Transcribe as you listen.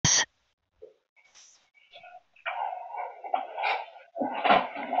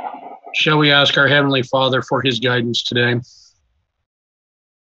Shall we ask our Heavenly Father for his guidance today?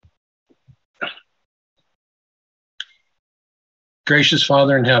 Gracious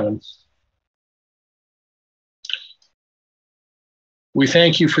Father in heaven, we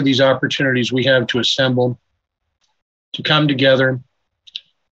thank you for these opportunities we have to assemble, to come together,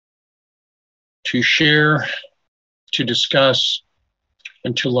 to share, to discuss,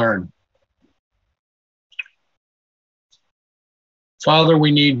 and to learn. Father,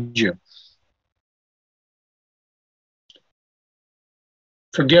 we need you.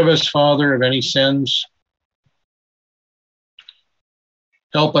 Forgive us, Father, of any sins.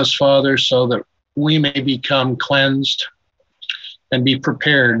 Help us, Father, so that we may become cleansed and be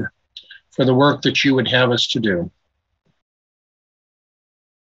prepared for the work that you would have us to do.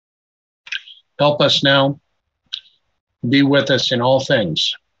 Help us now. Be with us in all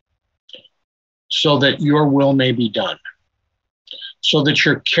things, so that your will may be done, so that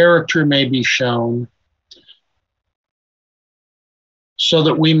your character may be shown, so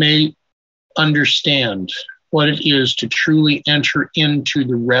that we may understand what it is to truly enter into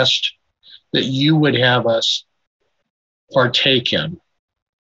the rest that you would have us partake in.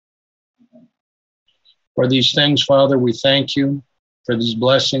 For these things, Father, we thank you. For these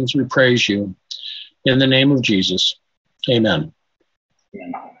blessings, we praise you. In the name of Jesus, amen.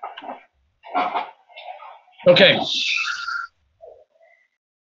 Okay.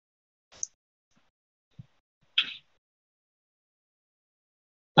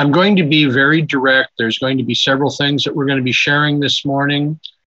 I'm going to be very direct. There's going to be several things that we're going to be sharing this morning.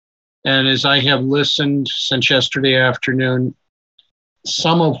 And as I have listened since yesterday afternoon,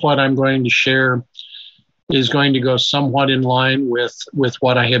 some of what I'm going to share is going to go somewhat in line with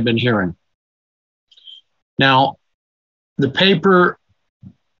what I have been hearing. Now, the paper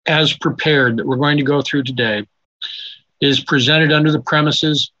as prepared that we're going to go through today is presented under the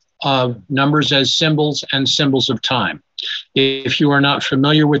premises of numbers as symbols and symbols of time. If you are not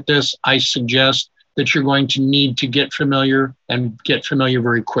familiar with this, I suggest that you're going to need to get familiar and get familiar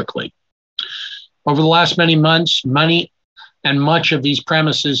very quickly. Over the last many months, money and much of these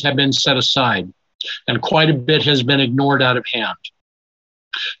premises have been set aside, and quite a bit has been ignored out of hand.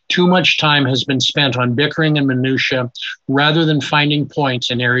 Too much time has been spent on bickering and minutia rather than finding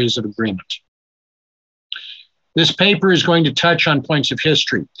points in areas of agreement. This paper is going to touch on points of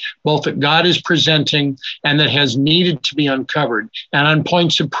history, both that God is presenting and that has needed to be uncovered, and on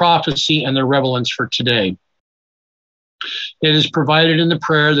points of prophecy and their relevance for today. It is provided in the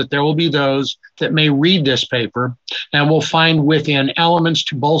prayer that there will be those that may read this paper and will find within elements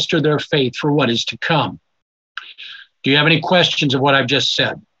to bolster their faith for what is to come. Do you have any questions of what I've just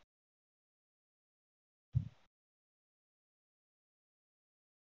said?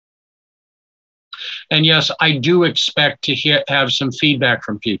 And yes, I do expect to have some feedback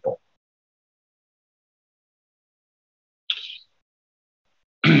from people.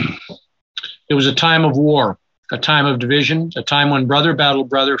 It was a time of war, a time of division, a time when brother battled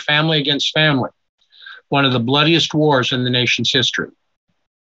brother, family against family, one of the bloodiest wars in the nation's history.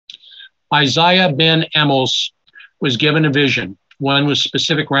 Isaiah ben Amos was given a vision, one with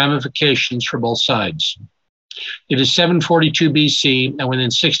specific ramifications for both sides. It is 742 BC, and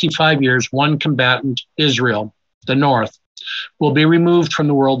within 65 years, one combatant, Israel, the north, will be removed from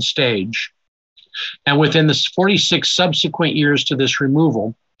the world stage. And within the 46 subsequent years to this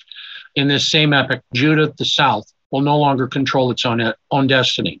removal, in this same epoch, Judah, the south, will no longer control its own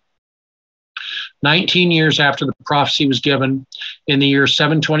destiny. 19 years after the prophecy was given, in the year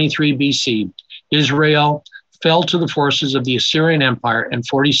 723 BC, Israel fell to the forces of the Assyrian Empire, and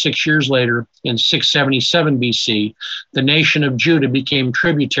 46 years later, in 677 BC, the nation of Judah became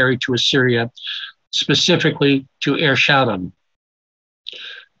tributary to Assyria, specifically to Esarhaddon.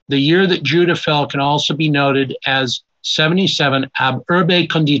 The year that Judah fell can also be noted as 77 ab urbe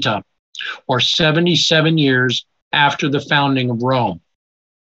condita, or 77 years after the founding of Rome.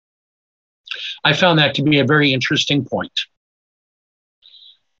 I found that to be a very interesting point.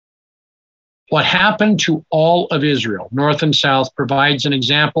 What happened to all of Israel, north and south, provides an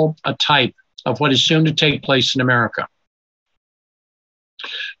example, a type of what is soon to take place in America.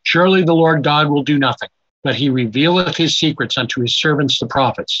 Surely the Lord God will do nothing, but he revealeth his secrets unto his servants the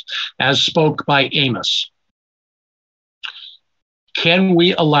prophets, as spoke by Amos. Can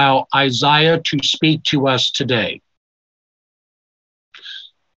we allow Isaiah to speak to us today?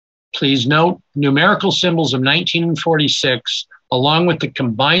 Please note, numerical symbols of 19 and 46, along with the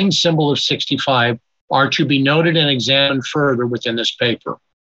combined symbol of 65, are to be noted and examined further within this paper.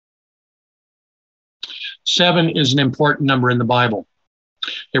 7 is an important number in the Bible.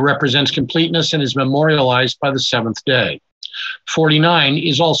 It represents completeness and is memorialized by the seventh day. 49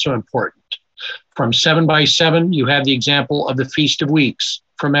 is also important. From 7 by 7, you have the example of the Feast of Weeks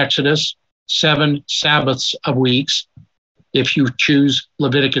from Exodus, 7 Sabbaths of weeks, if you choose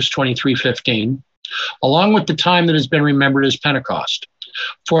Leviticus 23:15, along with the time that has been remembered as Pentecost.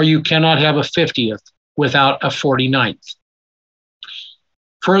 For you cannot have a 50th without a 49th.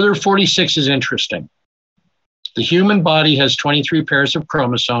 Further, 46 is interesting. The human body has 23 pairs of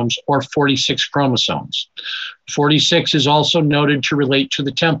chromosomes, or 46 chromosomes. 46 is also noted to relate to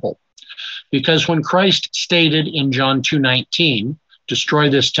the temple, because when Christ stated in John 2:19, destroy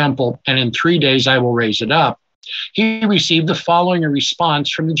this temple, and in 3 days I will raise it up, he received the following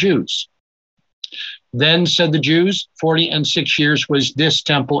response from the Jews. Then said the Jews, 46 years was this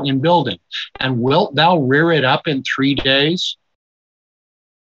temple in building, and wilt thou rear it up in 3 days?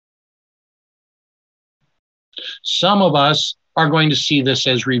 Some of us are going to see this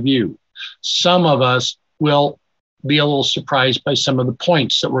as review. Some of us will be a little surprised by some of the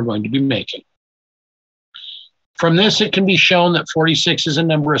points that we're going to be making. From this, it can be shown that 46 is a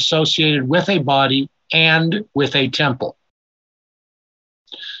number associated with a body and with a temple,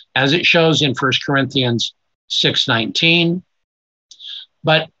 as it shows in 1 Corinthians 6:19,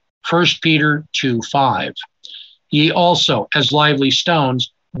 but 1 Peter 2:5. Ye also, as lively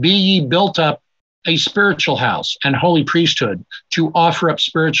stones, be ye built up a spiritual house and holy priesthood, to offer up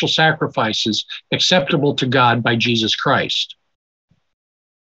spiritual sacrifices acceptable to God by Jesus Christ.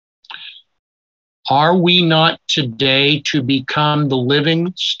 Are we not today to become the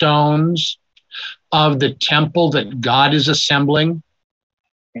living stones of the temple that God is assembling?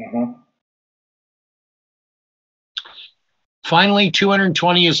 Mm-hmm. Finally,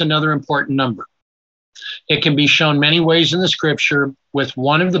 220 is another important number. It can be shown many ways in the scripture, with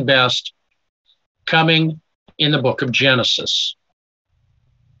one of the best coming in the book of Genesis.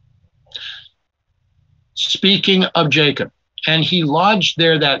 Speaking of Jacob, and he lodged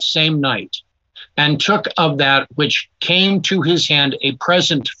there that same night, and took of that which came to his hand a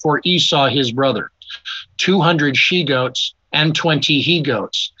present for Esau his brother, 200 she-goats and 20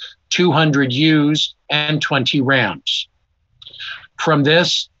 he-goats, 200 ewes and 20 rams. From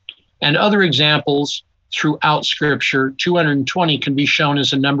this and other examples throughout Scripture, 220 can be shown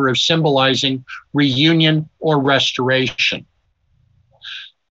as a number of symbolizing reunion or restoration.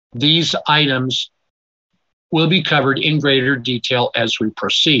 These items will be covered in greater detail as we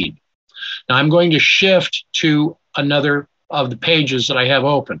proceed. Now I'm going to shift to another of the pages that I have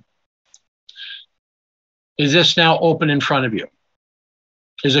open. Is this now open in front of you?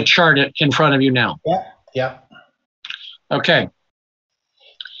 Is a chart in front of you now? Yeah. Okay.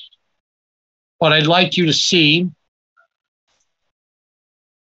 What I'd like you to see,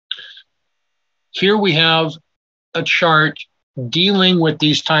 here we have a chart dealing with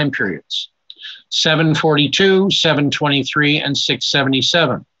these time periods, 742, 723, and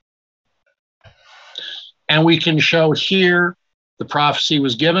 677. And we can show here the prophecy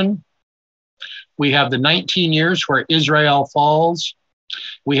was given. We have the 19 years where Israel falls.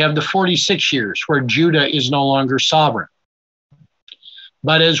 We have the 46 years where Judah is no longer sovereign.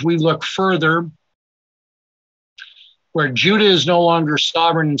 But as we look further, where Judah is no longer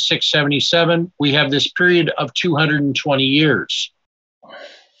sovereign in 677, we have this period of 220 years.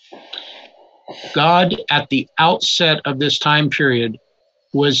 God, at the outset of this time period,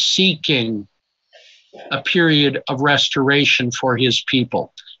 was seeking a period of restoration for his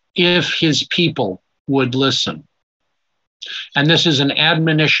people, if his people would listen. And this is an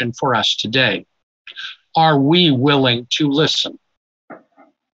admonition for us today. Are we willing to listen?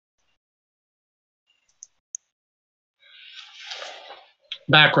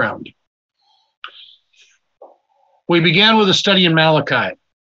 Background. We began with a study in Malachi,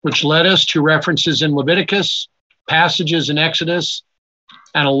 which led us to references in Leviticus, passages in Exodus,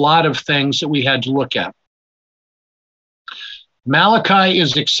 and a lot of things that we had to look at. Malachi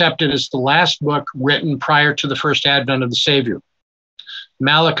is accepted as the last book written prior to the first advent of the Savior.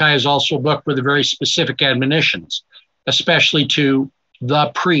 Malachi is also a book with very specific admonitions, especially to the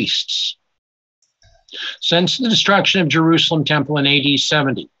priests. Since the destruction of Jerusalem temple in AD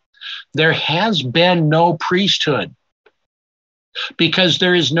 70, there has been no priesthood because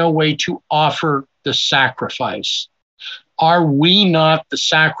there is no way to offer the sacrifice. Are we not the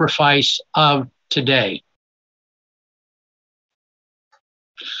sacrifice of today?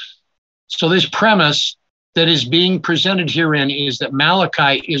 So this premise that is being presented herein is that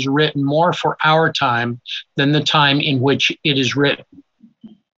Malachi is written more for our time than the time in which it is written.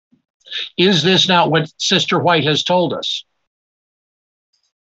 Is this not what Sister White has told us?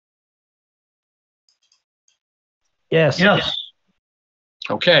 Yes.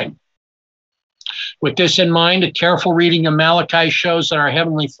 Okay. With this in mind, a careful reading of Malachi shows that our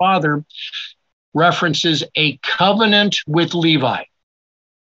Heavenly Father references a covenant with Levi.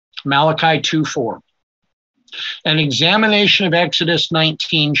 Malachi 2:4. An examination of Exodus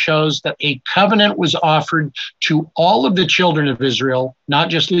 19 shows that a covenant was offered to all of the children of Israel, not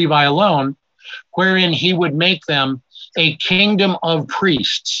just Levi alone, wherein he would make them a kingdom of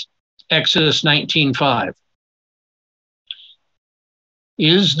priests. Exodus 19:5.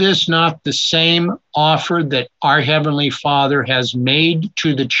 Is this not the same offer that our Heavenly Father has made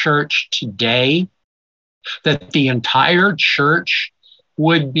to the church today? That the entire church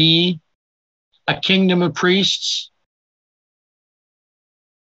would be a kingdom of priests?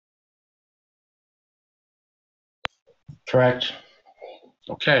 Correct.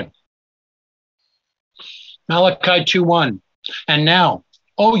 Okay. Malachi 2:1. And now,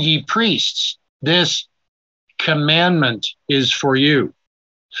 O ye priests, this commandment is for you.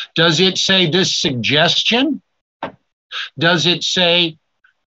 Does it say this suggestion? Does it say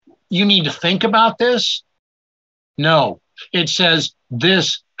you need to think about this? No, it says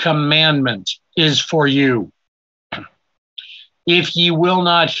this commandment is for you. If ye will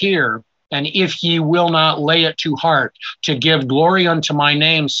not hear, and if ye will not lay it to heart, to give glory unto my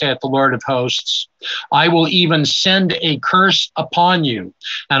name, saith the Lord of hosts, I will even send a curse upon you,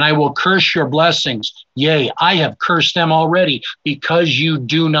 and I will curse your blessings. Yea, I have cursed them already, because you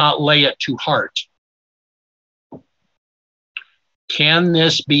do not lay it to heart. Can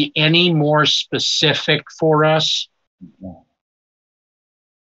this be any more specific for us?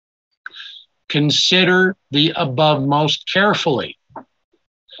 Consider the above most carefully.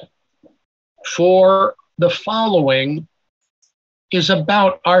 For the following is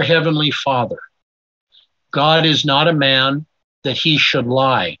about our Heavenly Father. God is not a man that he should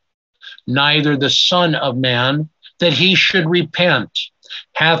lie, neither the Son of Man that he should repent.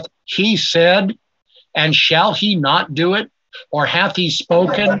 Hath he said, and shall he not do it? Or hath he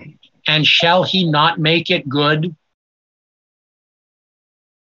spoken, and shall he not make it good?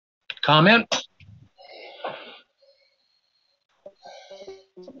 Comment?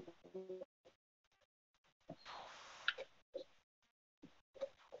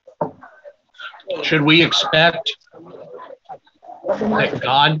 Should we expect that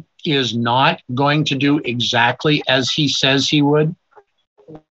God is not going to do exactly as he says he would?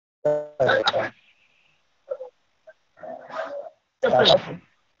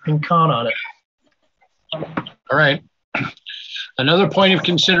 And count on it. All right. Another point of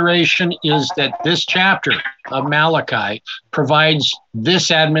consideration is that this chapter of Malachi provides this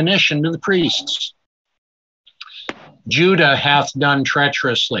admonition to the priests. Judah hath done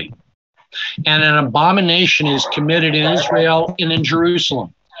treacherously, and an abomination is committed in Israel and in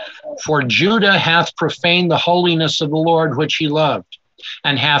Jerusalem. For Judah hath profaned the holiness of the Lord which he loved,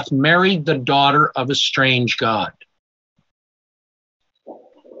 and hath married the daughter of a strange god.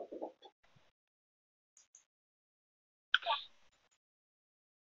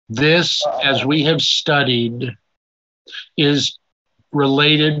 This, as we have studied, is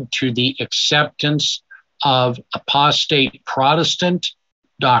related to the acceptance of apostate Protestant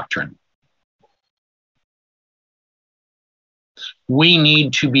doctrine. We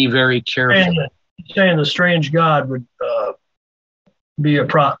need to be very careful. Saying the strange God would be a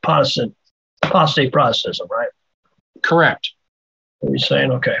Protestant, apostate Protestantism, right? Correct. Are you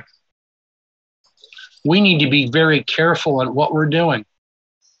saying, okay. We need to be very careful at what we're doing.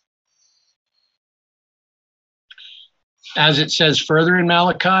 As it says further in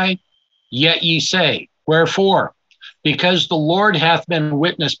Malachi, yet ye say, wherefore? Because the Lord hath been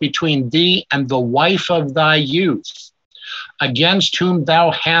witness between thee and the wife of thy youth, against whom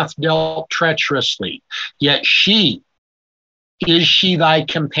thou hast dealt treacherously. Yet she thy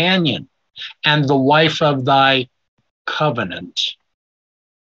companion, and the wife of thy covenant.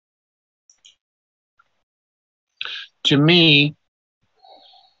 To me,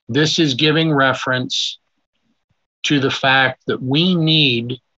 this is giving reference to the fact that we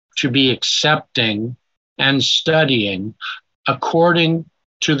need to be accepting and studying according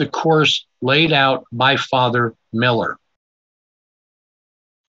to the course laid out by Father Miller.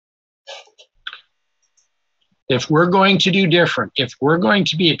 If we're going to do different, if we're going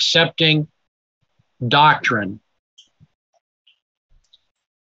to be accepting doctrine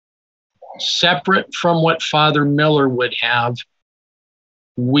separate from what Father Miller would have,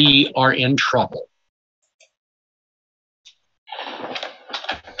 we are in trouble.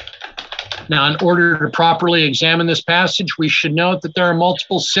 Now, in order to properly examine this passage, we should note that there are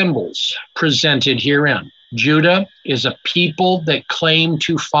multiple symbols presented herein. Judah is a people that claim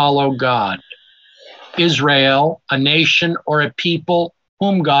to follow God. Israel, a nation or a people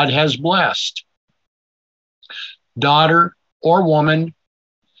whom God has blessed. Daughter or woman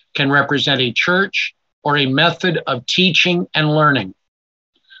can represent a church or a method of teaching and learning.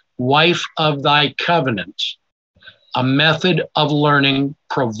 Wife of thy covenant, a method of learning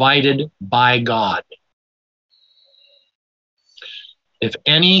provided by God. If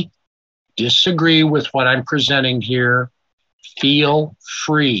any disagree with what I'm presenting here, feel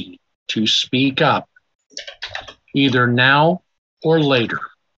free to speak up, either now or later.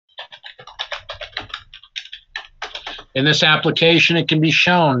 In this application, it can be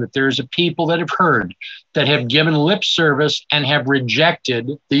shown that there's a people that have heard, that have given lip service and have rejected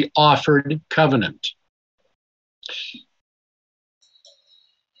the offered covenant.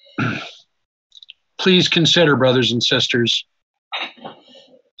 Please consider, brothers and sisters,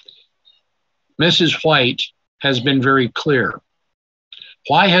 Mrs. White has been very clear.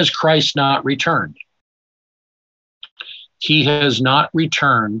 Why has Christ not returned? He has not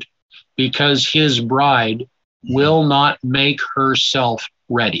returned because his bride will not make herself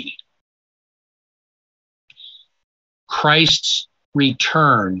ready. Christ's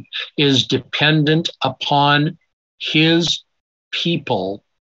return is dependent upon his people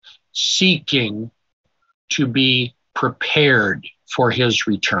seeking to be prepared for his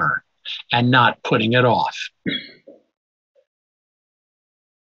return and not putting it off.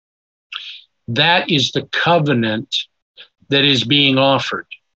 That is the covenant that is being offered.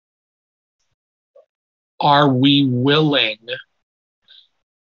 Are we willing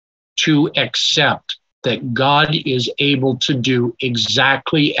to accept that God is able to do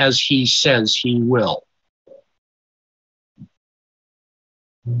exactly as he says he will?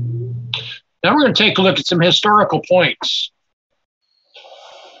 Now we're going to take a look at some historical points.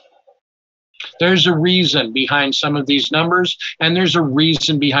 There's a reason behind some of these numbers, and there's a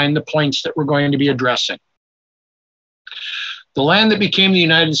reason behind the points that we're going to be addressing. The land that became the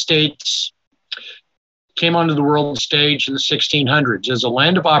United States came onto the world stage in the 1600s as a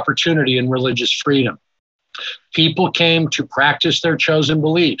land of opportunity and religious freedom. People came to practice their chosen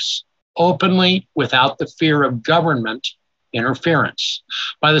beliefs openly without the fear of government interference.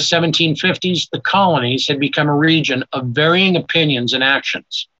 By the 1750s, the colonies had become a region of varying opinions and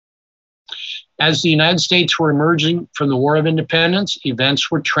actions. As the United States were emerging from the War of Independence,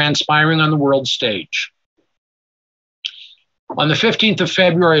 events were transpiring on the world stage. On the 15th of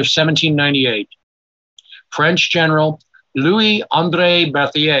February of 1798, French General Louis-André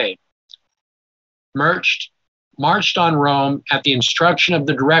Berthier marched on Rome at the instruction of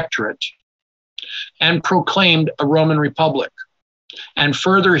the Directorate and proclaimed a Roman Republic. And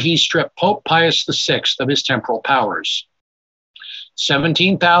further, he stripped Pope Pius VI of his temporal powers.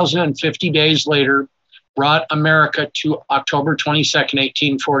 17,050 days later brought America to October 22nd,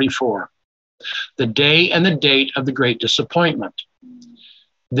 1844, the day and the date of the Great Disappointment.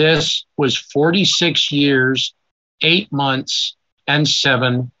 This was 46 years, 8 months, and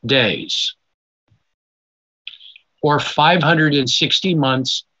 7 days, or 560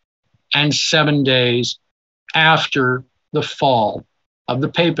 months and 7 days after the fall of the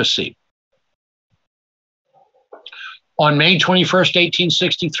papacy. On May 21st,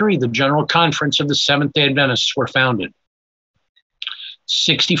 1863, the General Conference of the Seventh-day Adventists were founded.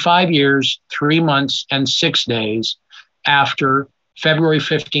 65 years, 3 months, and 6 days after February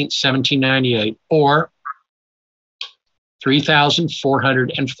 15th, 1798, or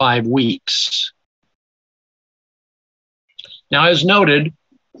 3,405 weeks. Now, as noted,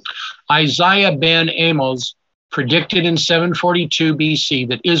 Isaiah ben Amos predicted in 742 BC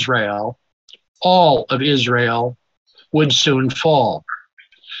that Israel, all of Israel, would soon fall.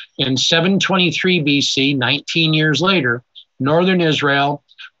 In 723 BC, 19 years later, northern Israel,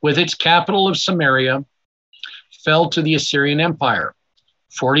 with its capital of Samaria, fell to the Assyrian Empire.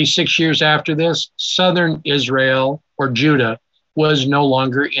 46 years after this, southern Israel, or Judah, was no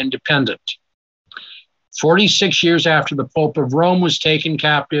longer independent. 46 years after the Pope of Rome was taken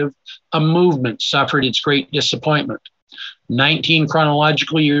captive, a movement suffered its great disappointment. 19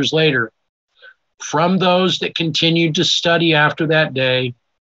 chronological years later, from those that continued to study after that day,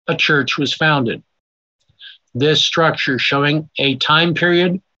 a church was founded. This structure, showing a time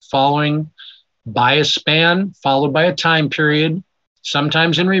period following by a span, followed by a time period,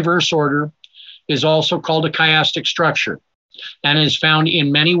 sometimes in reverse order, is also called a chiastic structure and is found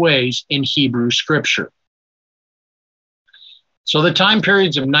in many ways in Hebrew scripture. So the time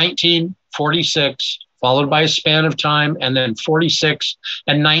periods of 1946, followed by a span of time, and then 46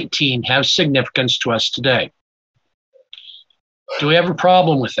 and 19 have significance to us today. Do we have a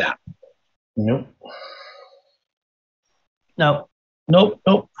problem with that? Nope. No.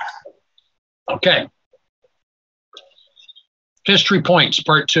 Nope. Okay. History points,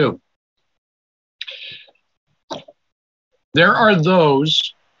 part 2. There are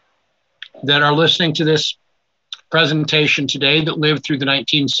those that are listening to this presentation today that lived through the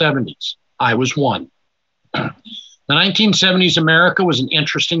 1970s. I was one. The 1970s America was an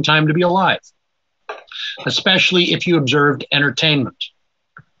interesting time to be alive, especially if you observed entertainment.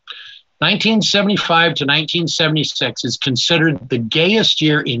 1975 to 1976 is considered the gayest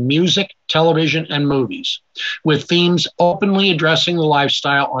year in music, television, and movies, with themes openly addressing the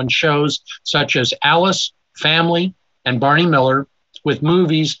lifestyle on shows such as Alice, Family, and Barney Miller, with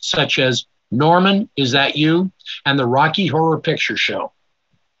movies such as Norman, Is That You? And the Rocky Horror Picture Show.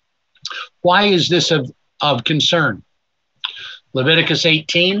 Why is this of concern? Leviticus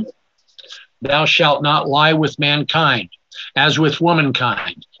 18, thou shalt not lie with mankind, as with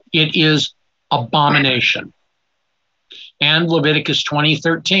womankind. It is abomination. And Leviticus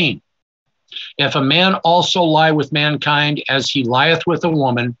 20:13, if a man also lie with mankind as he lieth with a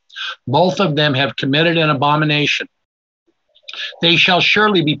woman, both of them have committed an abomination. They shall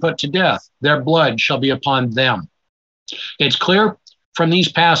surely be put to death. Their blood shall be upon them. It's clear from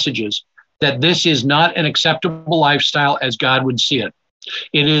these passages that this is not an acceptable lifestyle as God would see it.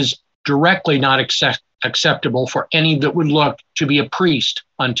 It is directly not acceptable for any that would look to be a priest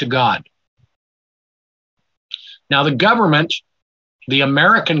unto God. Now, the government, the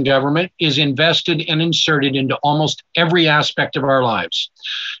American government, is invested and inserted into almost every aspect of our lives,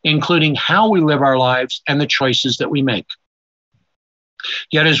 including how we live our lives and the choices that we make.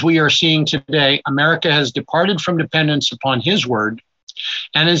 Yet, as we are seeing today, America has departed from dependence upon his word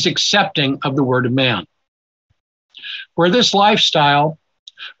and is accepting of the word of man. Where this lifestyle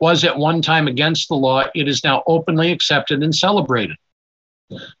was at one time against the law, it is now openly accepted and celebrated.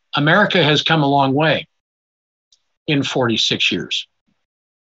 America has come a long way in 46 years.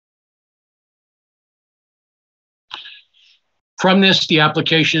 From this, the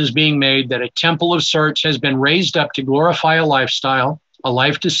application is being made that a temple of sorts has been raised up to glorify a lifestyle, a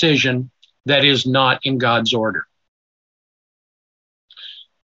life decision that is not in God's order.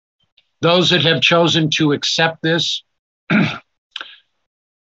 Those that have chosen to accept this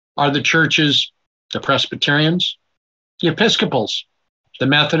are the churches, the Presbyterians, the Episcopals, the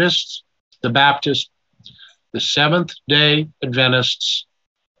Methodists, the Baptists, the Seventh-day Adventists,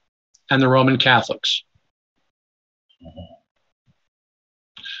 and the Roman Catholics.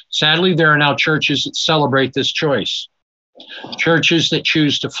 Sadly, there are now churches that celebrate this choice. Churches that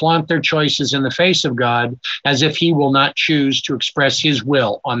choose to flaunt their choices in the face of God as if he will not choose to express his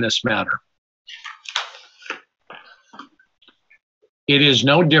will on this matter. It is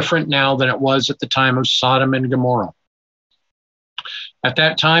no different now than it was at the time of Sodom and Gomorrah. At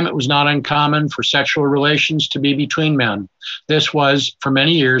that time, it was not uncommon for sexual relations to be between men. This was, for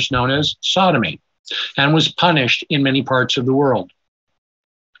many years, known as sodomy and was punished in many parts of the world.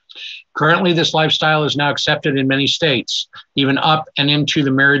 Currently, this lifestyle is now accepted in many states, even up and into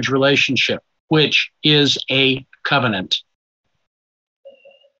the marriage relationship, which is a covenant.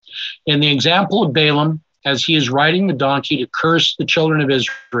 In the example of Balaam, as he is riding the donkey to curse the children of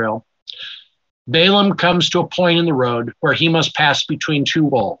Israel, Balaam comes to a point in the road where he must pass between two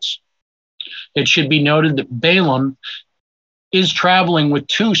walls. It should be noted that Balaam is traveling with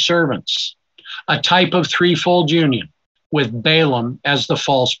two servants, a type of threefold union, with Balaam as the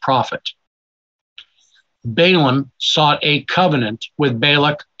false prophet. Balaam sought a covenant with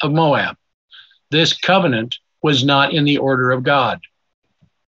Balak of Moab. This covenant was not in the order of God.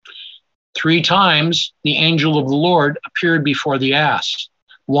 3 times the angel of the Lord appeared before the ass.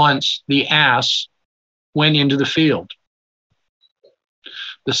 Once the ass went into the field.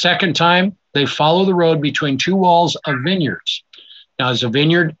 The second time, they follow the road between two walls of vineyards. Now, is a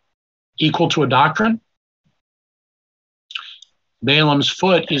vineyard equal to a doctrine? Balaam's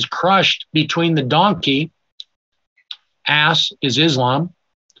foot is crushed between the donkey, ass is Islam,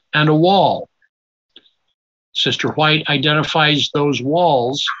 and a wall. Sister White identifies those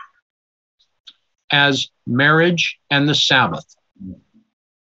walls as marriage and the Sabbath.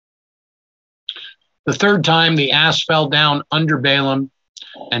 The third time, the ass fell down under Balaam,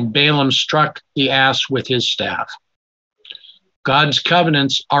 and Balaam struck the ass with his staff. God's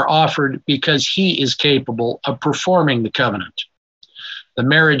covenants are offered because he is capable of performing the covenant. The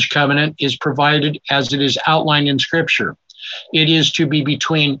marriage covenant is provided as it is outlined in Scripture. It is to be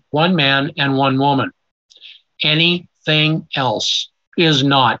between one man and one woman. Anything else is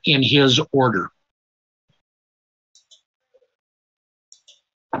not in his order.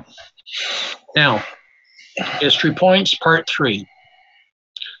 Now, history points, part 3.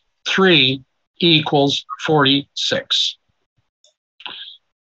 3 equals 46.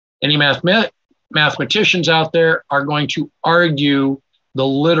 Any mathematicians out there are going to argue the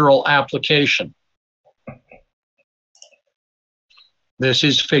literal application. This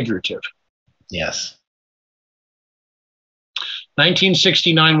is figurative. Yes.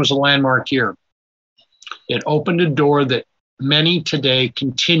 1969 was a landmark year. It opened a door that many today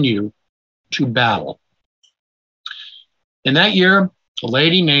continue to battle. In that year, a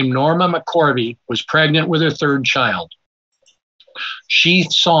lady named Norma McCorvey was pregnant with her third child. She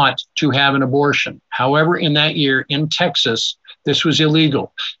sought to have an abortion. However, in that year in Texas, this was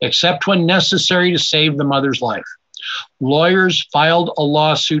illegal, except when necessary to save the mother's life. Lawyers filed a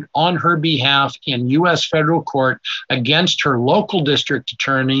lawsuit on her behalf in U.S. federal court against her local district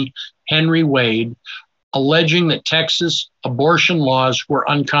attorney, Henry Wade, alleging that Texas abortion laws were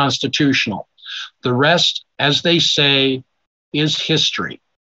unconstitutional. The rest, as they say, is history.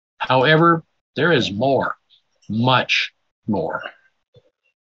 However, there is more, much more.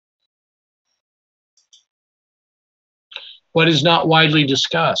 What is not widely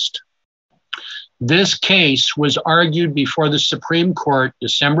discussed? This case was argued before the Supreme Court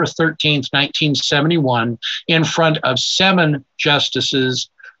December 13th, 1971, in front of 7 justices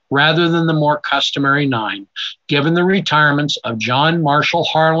rather than the more customary 9, given the retirements of John Marshall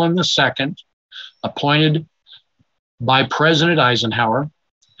Harlan II, appointed by President Eisenhower,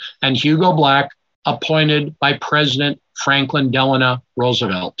 and Hugo Black, appointed by President Franklin Delano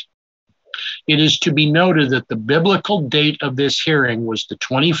Roosevelt. It is to be noted that the biblical date of this hearing was the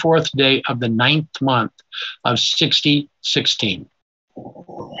 24th day of the 9th month of 6016.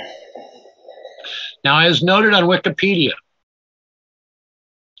 Now, as noted on Wikipedia,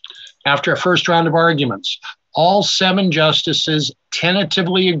 after a first round of arguments, all 7 justices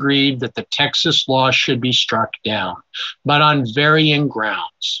tentatively agreed that the Texas law should be struck down, but on varying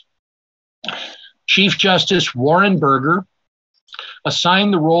grounds. Chief Justice Warren Burger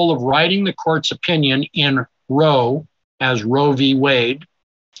assigned the role of writing the court's opinion in Roe, as Roe v. Wade,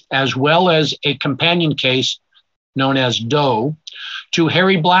 as well as a companion case known as Doe, to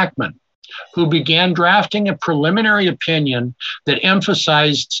Harry Blackmun, who began drafting a preliminary opinion that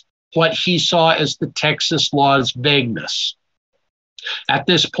emphasized what he saw as the Texas law's vagueness. At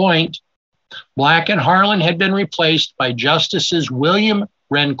this point, Black and Harlan had been replaced by Justices William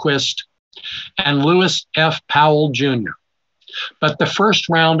Rehnquist and Lewis F. Powell, Jr. But the first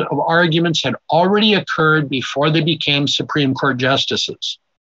round of arguments had already occurred before they became Supreme Court justices.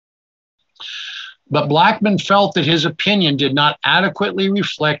 But Blackmun felt that his opinion did not adequately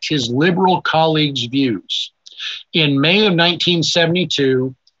reflect his liberal colleagues' views. In May of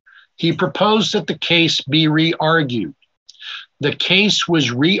 1972, he proposed that the case be re-argued. The case was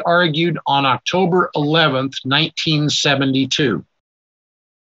re-argued on October 11th, 1972.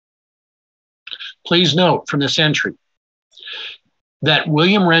 Please note from this entry that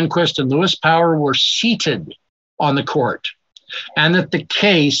William Rehnquist and Lewis Powell were seated on the court, and that the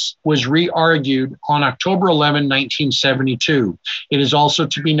case was re-argued on October 11, 1972. It is also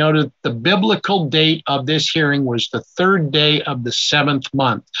to be noted the biblical date of this hearing was the 3rd day of the 7th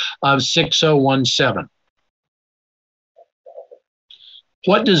month of 6017.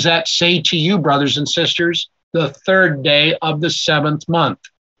 What does that say to you, brothers and sisters? The 3rd day of the 7th month.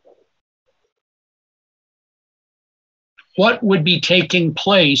 What would be taking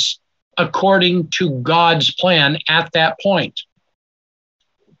place according to God's plan at that point?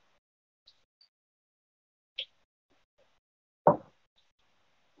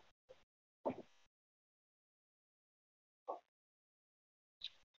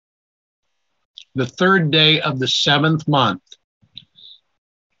 The 3rd day of the 7th month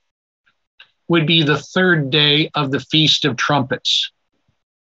would be the 3rd day of the Feast of Trumpets,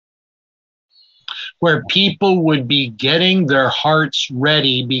 where people would be getting their hearts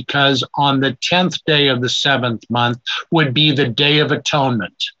ready, because on the 10th day of the 7th month would be the Day of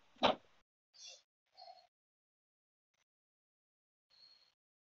Atonement.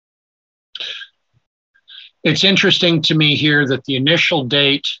 It's interesting to me here that the initial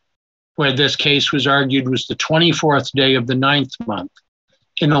date where this case was argued was the 24th day of the 9th month.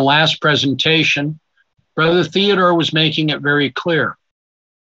 In the last presentation, Brother Theodore was making it very clear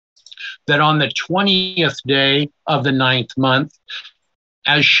that on the 20th day of the 9th month,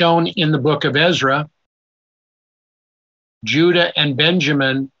 as shown in the book of Ezra, Judah and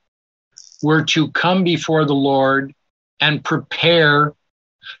Benjamin were to come before the Lord and prepare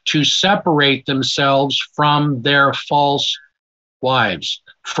to separate themselves from their false wives,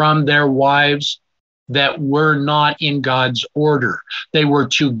 from their wives that were not in God's order. They were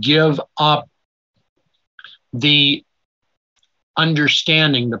to give up the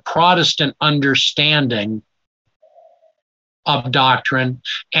understanding, the Protestant understanding of doctrine,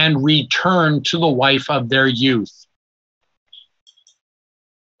 and return to the wife of their youth.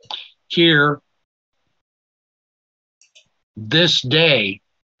 Here, this day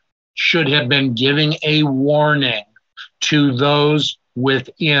should have been giving a warning to those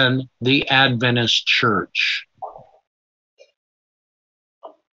within the Adventist church.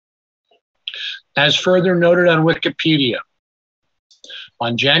 As further noted on Wikipedia,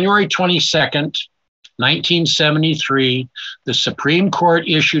 on January 22nd, 1973, the Supreme Court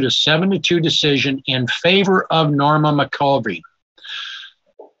issued a 7-2 decision in favor of Norma McCovey,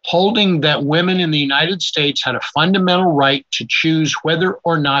 holding that women in the United States had a fundamental right to choose whether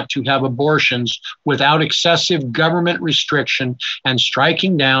or not to have abortions without excessive government restriction, and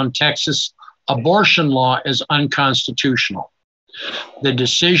striking down Texas abortion law as unconstitutional. The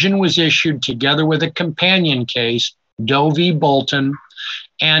decision was issued together with a companion case, Doe v. Bolton,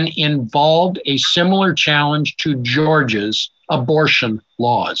 and involved a similar challenge to Georgia's abortion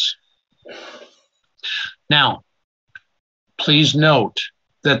laws. Now, please note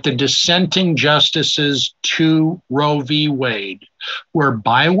that the dissenting justices to Roe v. Wade were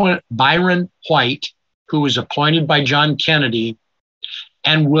Byron White, who was appointed by John Kennedy,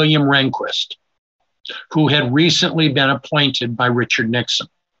 and William Rehnquist, who had recently been appointed by Richard Nixon.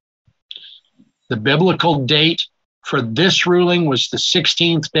 The biblical date for this ruling was the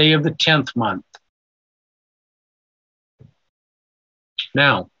 16th day of the 10th month.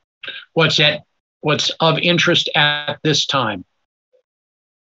 Now, what's of interest at this time?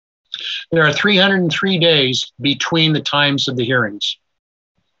 There are 303 days between the times of the hearings.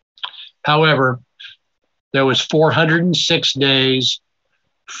 However, there was 406 days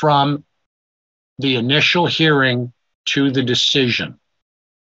from the initial hearing to the decision.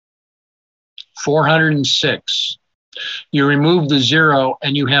 406. You remove the 0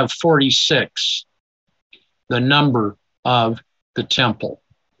 and you have 46, the number of the temple.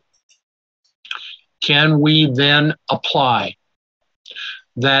 Can we then apply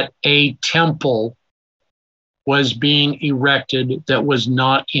that a temple was being erected that was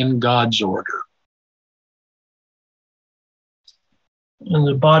not in God's order? And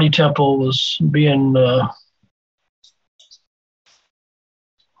the body temple was being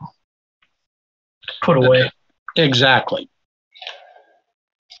put away. Exactly.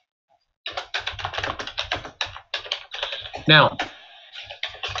 Now,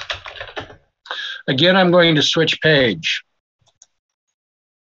 again, I'm going to switch page.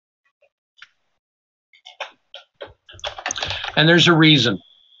 And there's a reason,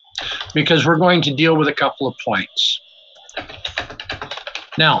 because we're going to deal with a couple of points.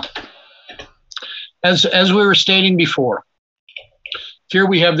 Now, as we were stating before, here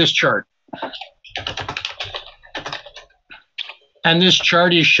we have this chart. And this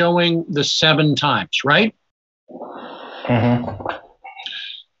chart is showing the 7 times, right? Mm-hmm.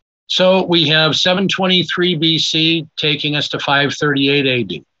 So we have 723 BC taking us to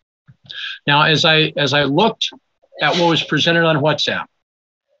 538 AD. Now, as I looked at what was presented on WhatsApp,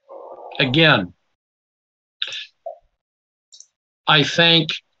 again, I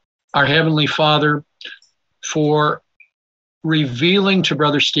thank our Heavenly Father for revealing to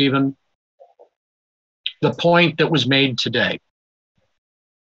Brother Stephen the point that was made today,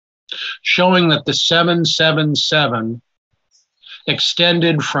 showing that the 777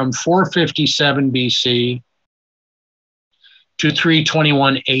 extended from 457 BC to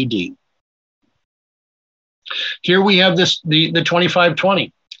 321 AD. Here we have the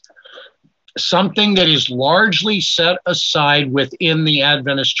 2520, something that is largely set aside within the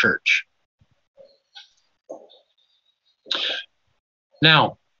Adventist church.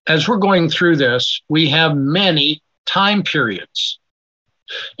 Now, as we're going through this, we have many time periods.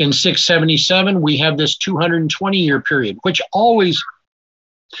 In 677, we have this 220-year period, which always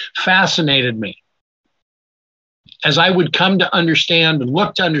fascinated me. As I would come to understand and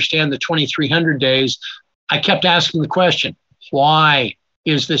look to understand the 2300 days, I kept asking the question, why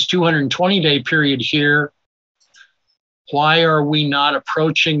is this 220-day period here? Why are we not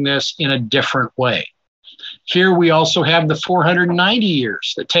approaching this in a different way? Here we also have the 490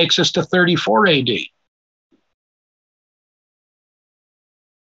 years that takes us to 34 AD.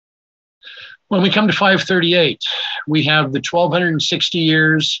 When we come to 538, we have the 1260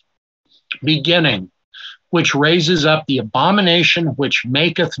 years beginning, which raises up the abomination which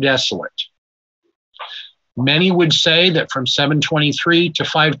maketh desolate. Many would say that from 723 to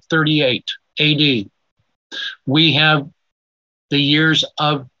 538 AD, we have the years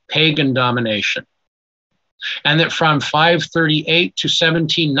of pagan domination. And that from 538 to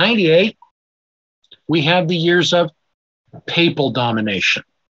 1798, we have the years of papal domination.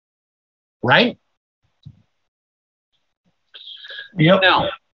 Right? Yep. Now,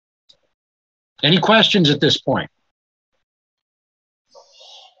 any questions at this point?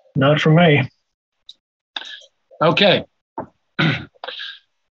 Not for me. Okay.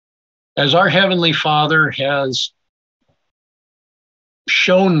 As our Heavenly Father has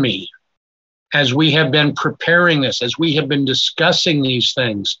shown me, as we have been preparing this, as we have been discussing these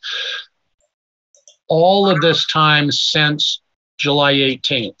things, all of this time since July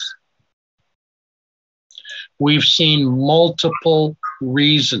 18th, we've seen multiple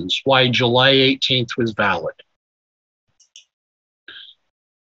reasons why July 18th was valid.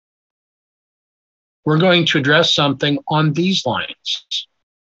 We're going to address something on these lines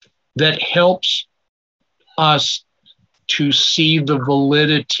that helps us to see the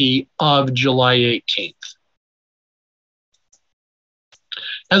validity of July 18th.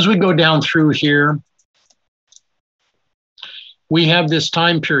 As we go down through here, we have this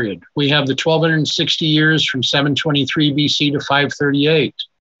time period. We have the 1260 years from 723 BC to 538.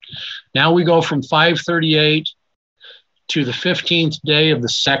 Now we go from 538 to the 15th day of the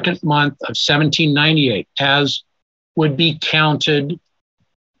second month of 1798, as would be counted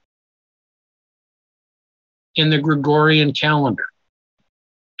in the Gregorian calendar.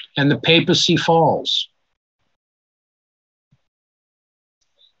 And the papacy falls.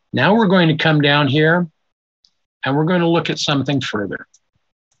 Now we're going to come down here and we're going to look at something further.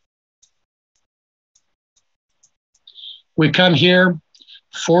 We come here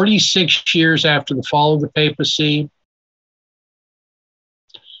 46 years after the fall of the papacy.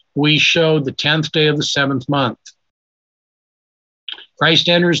 We show the 10th day of the 7th month. Christ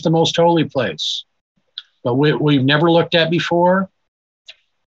enters the most holy place, but we've never looked at before.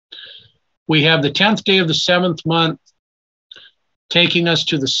 We have the 10th day of the 7th month taking us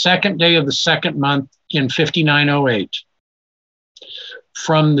to the 2nd day of the 2nd month in 5908.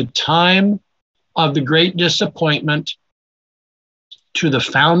 From the time of the Great Disappointment to the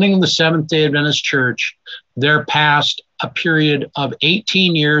founding of the Seventh-day Adventist Church, there passed a period of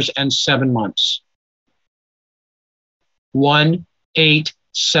 18 years and 7 months.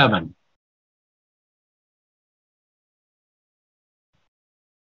 187.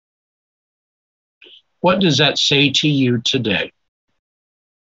 What does that say to you today?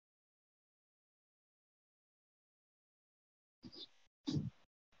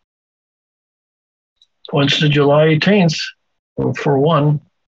 Points to July 18th, for one.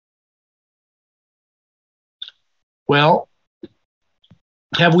 Well,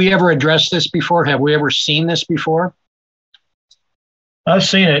 have we ever addressed this before? Have we ever seen this before? I've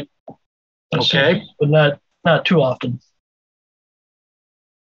seen it. Okay. But not too often.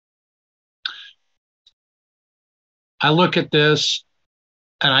 I look at this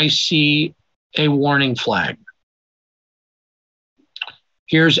and I see a warning flag.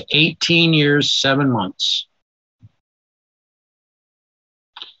 Here's 18 years, 7 months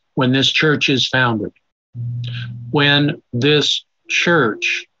when this church is founded, when this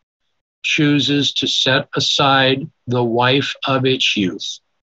church chooses to set aside the wife of its youth.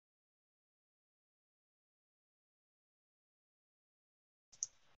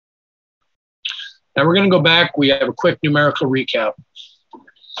 Now we're going to go back. We have a quick numerical recap.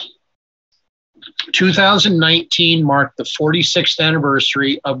 2019 marked the 46th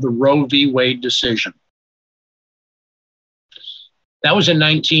anniversary of the Roe v. Wade decision. That was in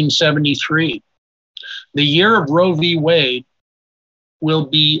 1973. The year of Roe v. Wade will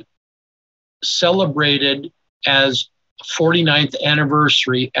be celebrated as 49th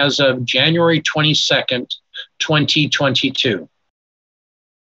anniversary as of January 22nd, 2022.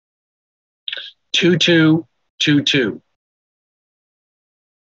 2222.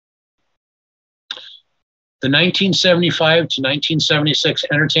 The 1975 to 1976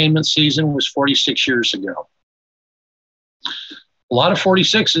 entertainment season was 46 years ago. A lot of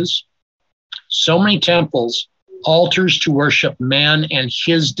 46s, so many temples, altars to worship man and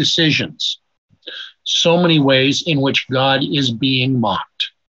his decisions, so many ways in which God is being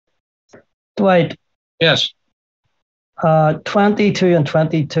mocked. Dwight. Yes. 22 and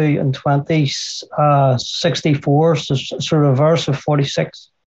 22 and 20, 64 is the reverse of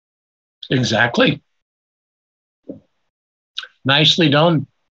 46. Exactly. Nicely done.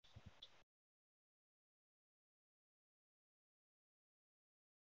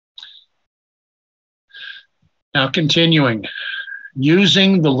 Now, continuing,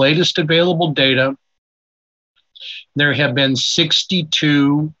 using the latest available data, there have been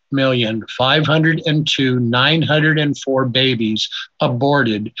 62,502,904 babies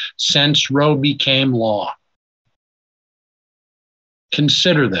aborted since Roe became law.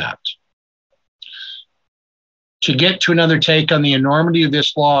 Consider that. To get to another take on the enormity of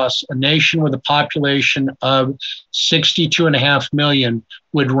this loss, a nation with a population of 62.5 million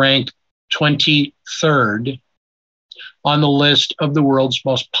would rank 23rd on the list of the world's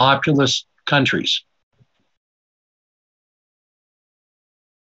most populous countries.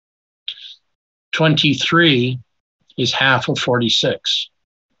 23 is half of 46.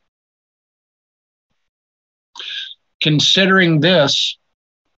 Considering this,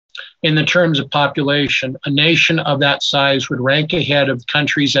 in the terms of population, a nation of that size would rank ahead of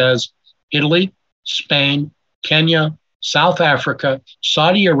countries as Italy, Spain, Kenya, South Africa,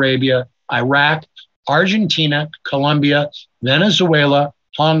 Saudi Arabia, Iraq, Argentina, Colombia, Venezuela,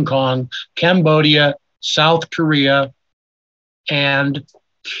 Hong Kong, Cambodia, South Korea, and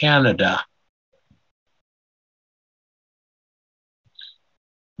Canada.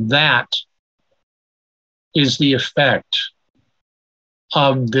 That is the effect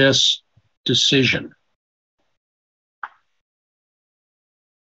of this decision.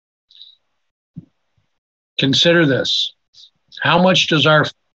 Consider this. How much does our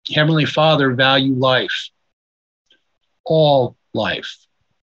Heavenly Father value life? All life.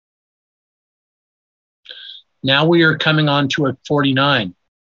 Now we are coming on to a 49.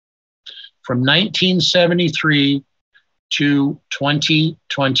 From 1973 to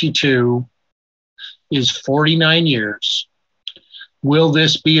 2022 is 49 years. Will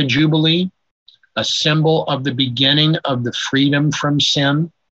this be a jubilee, a symbol of the beginning of the freedom from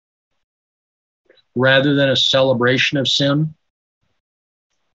sin, rather than a celebration of sin?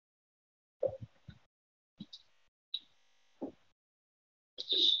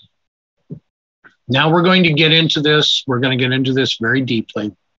 Now we're going to get into this. We're going to get into this very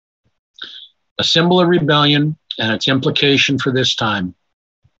deeply. A symbol of rebellion and its implication for this time.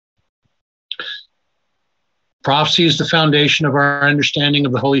 Prophecy is the foundation of our understanding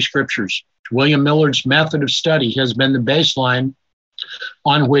of the Holy Scriptures. William Millard's method of study has been the baseline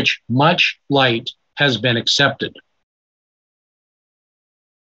on which much light has been accepted. Do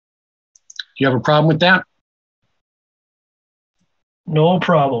you have a problem with that? No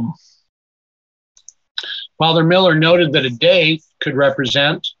problem. Father Miller noted that a day could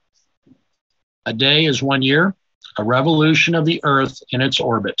represent, a day is 1 year, a revolution of the earth in its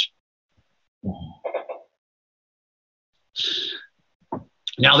orbit.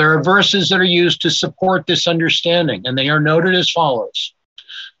 Now, there are verses that are used to support this understanding, and they are noted as follows.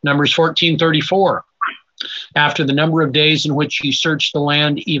 Numbers 14:34. After the number of days in which ye search the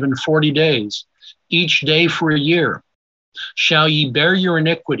land, even 40 days, each day for a year, shall ye bear your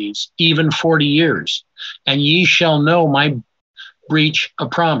iniquities, even 40 years, and ye shall know my breach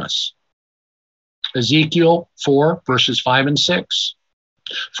of promise. Ezekiel 4, verses 5 and 6.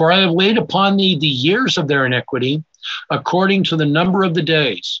 For I have laid upon thee the years of their iniquity, according to the number of the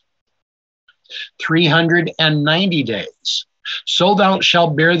days, 390 days. So thou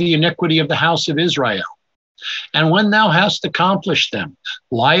shalt bear the iniquity of the house of Israel. And when thou hast accomplished them,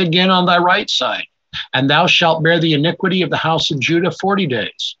 lie again on thy right side, and thou shalt bear the iniquity of the house of Judah 40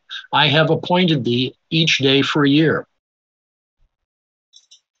 days. I have appointed thee each day for a year.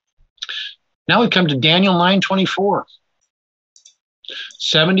 Now we come to Daniel 9:24.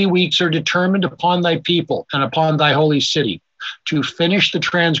 70 weeks are determined upon thy people and upon thy holy city, to finish the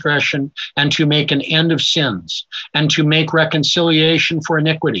transgression and to make an end of sins, and to make reconciliation for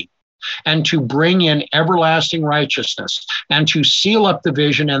iniquity, and to bring in everlasting righteousness, and to seal up the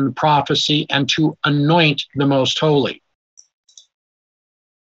vision and the prophecy, and to anoint the most holy.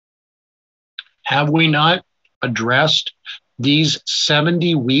 Have we not addressed these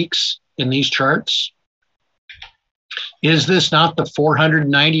 70 weeks in these charts? Is this not the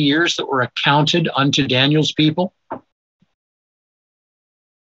 490 years that were accounted unto Daniel's people?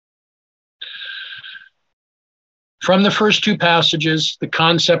 From the first two passages, the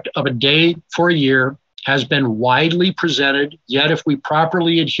concept of a day for a year has been widely presented, yet if we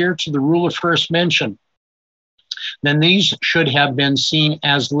properly adhere to the rule of first mention, then these should have been seen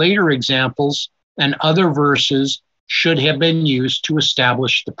as later examples, and other verses should have been used to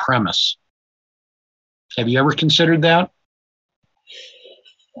establish the premise. Have you ever considered that?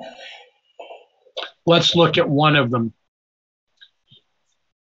 Let's look at one of them.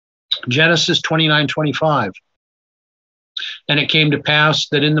 Genesis 29:25. And it came to pass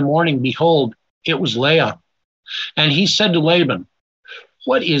that in the morning, behold, it was Leah. And he said to Laban,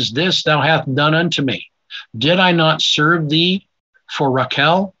 what is this thou hast done unto me? Did I not serve thee for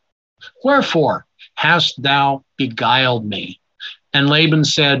Rachel? Wherefore hast thou beguiled me? And Laban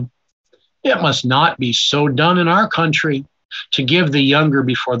said, it must not be so done in our country, to give the younger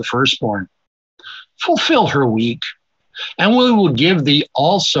before the firstborn. Fulfill her week, and we will give thee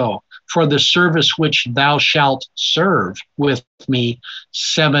also for the service which thou shalt serve with me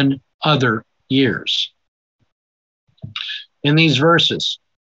 7 other years. In these verses,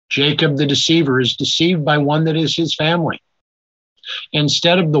 Jacob the deceiver is deceived by one that is his family.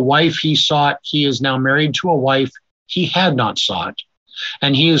 Instead of the wife he sought, he is now married to a wife he had not sought.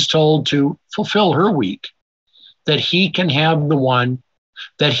 and he is told to fulfill her week, that he can have the one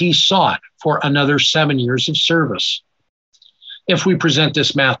that he sought for another 7 years of service. If we present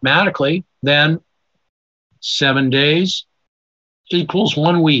this mathematically, then 7 days equals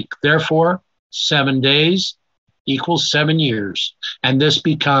 1 week. Therefore, 7 days equals 7 years. And this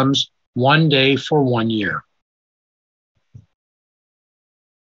becomes 1 day for 1 year.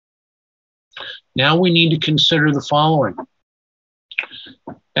 Now we need to consider the following.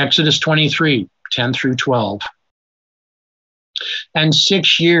 Exodus 23, 10 through 12. And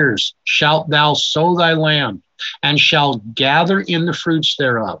 6 years shalt thou sow thy land, and shalt gather in the fruits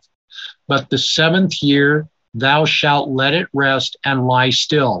thereof. But the 7th year thou shalt let it rest and lie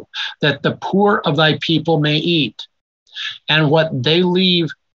still, that the poor of thy people may eat. And what they leave,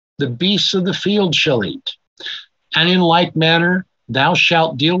 the beasts of the field shall eat. And in like manner thou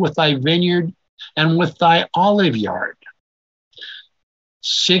shalt deal with thy vineyard and with thy olive yard.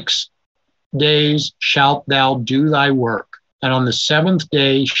 6 days shalt thou do thy work, and on the 7th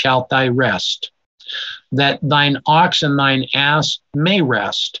day shalt thou rest, that thine ox and thine ass may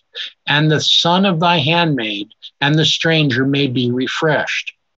rest, and the son of thy handmaid and the stranger may be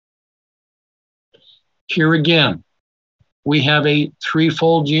refreshed. Here again, we have a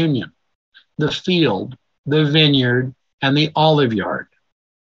threefold union: the field, the vineyard, and the olive yard.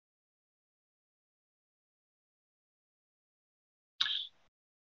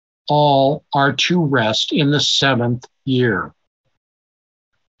 All are to rest in the 7th year.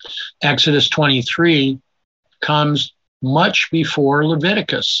 Exodus 23 comes much before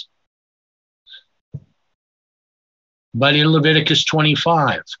Leviticus. But in Leviticus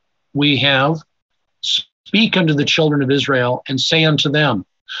 25, we have, speak unto the children of Israel and say unto them,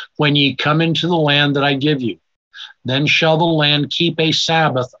 when ye come into the land that I give you, then shall the land keep a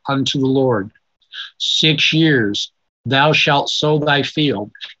Sabbath unto the Lord. 6 years thou shalt sow thy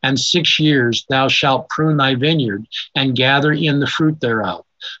field, and 6 years thou shalt prune thy vineyard, and gather in the fruit thereof.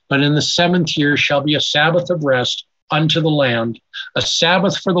 But in the 7th year shall be a Sabbath of rest unto the land, a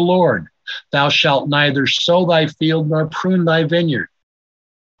Sabbath for the Lord. Thou shalt neither sow thy field nor prune thy vineyard.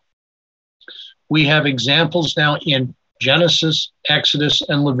 We have examples now in Genesis, Exodus,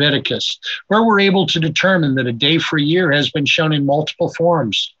 and Leviticus, where we're able to determine that a day for a year has been shown in multiple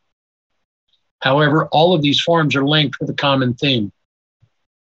forms. However, all of these forms are linked with a common theme.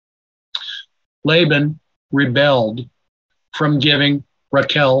 Laban rebelled from giving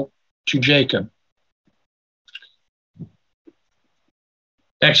Rachel to Jacob.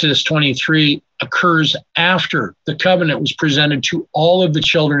 Exodus 23 occurs after the covenant was presented to all of the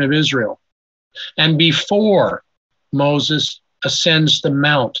children of Israel and before Moses ascends the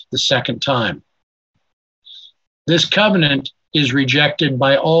mount the second time. This covenant is rejected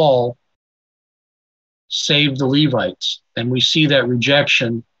by all save the Levites, and we see that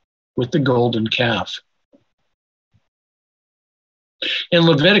rejection with the golden calf. In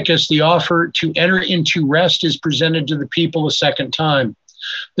Leviticus, the offer to enter into rest is presented to the people a second time.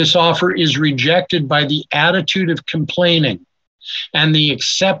 This offer is rejected by the attitude of complaining and the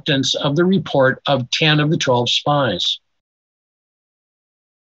acceptance of the report of 10 of the 12 spies.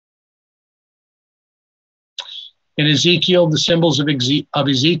 In Ezekiel, the symbols of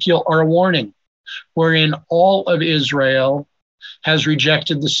Ezekiel are a warning, wherein all of Israel has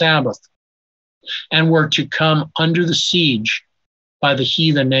rejected the Sabbath and were to come under the siege by the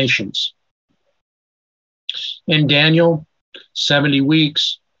heathen nations. In Daniel, 70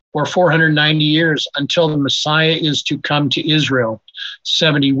 weeks or 490 years until the Messiah is to come to Israel,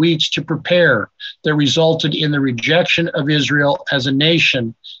 70 weeks to prepare, that resulted in the rejection of Israel as a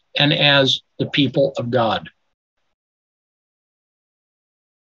nation and as the people of God.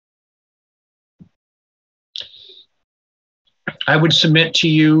 I would submit to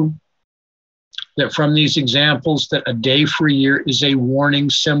you that from these examples that a day for a year is a warning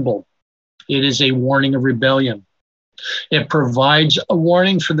symbol. It is a warning of rebellion. It provides a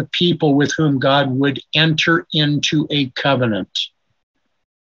warning for the people with whom God would enter into a covenant.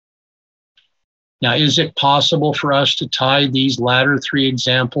 Now, is it possible for us to tie these latter three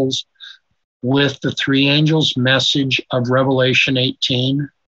examples with the three angels' message of Revelation 18?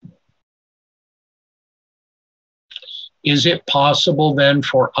 Is it possible then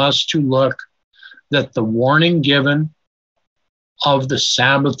for us to look that the warning given of the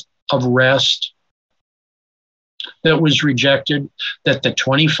Sabbath of rest that was rejected, that the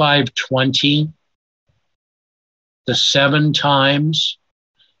 25-20, the 7 times,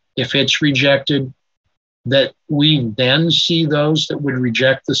 if it's rejected, that we then see those that would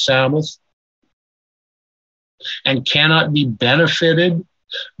reject the Sabbath and cannot be benefited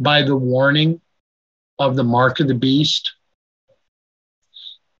by the warning of the mark of the beast?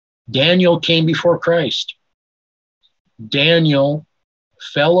 Daniel came before Christ. Daniel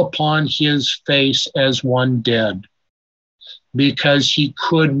fell upon his face as one dead because he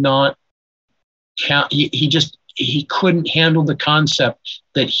could not count. He couldn't handle the concept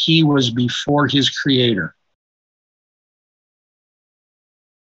that he was before his creator.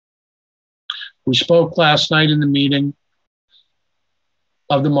 We spoke last night in the meeting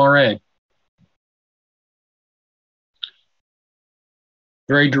of the Mare.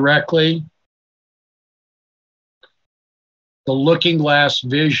 Very directly, the looking glass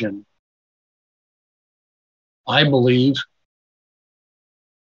vision, I believe,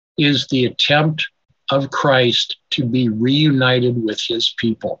 is the attempt of Christ to be reunited with his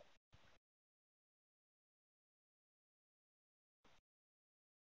people.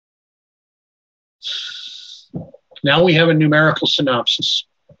 Now we have a numerical synopsis.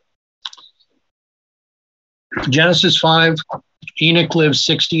 Genesis 5, Enoch lived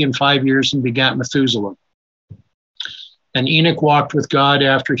 60 and 5 years and begat Methuselah. And Enoch walked with God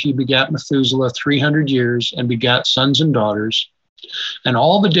after he begat Methuselah 300 years and begat sons and daughters. And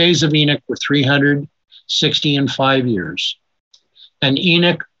all the days of Enoch were 360 and 5 years. And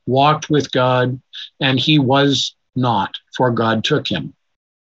Enoch walked with God, and he was not, for God took him.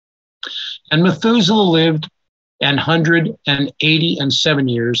 And Methuselah lived 187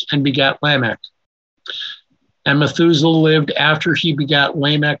 years and begat Lamech. And Methuselah lived after he begat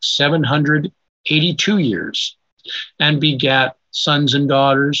Lamech 782 years and begat sons and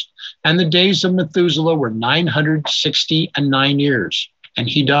daughters. And the days of Methuselah were 969 years, and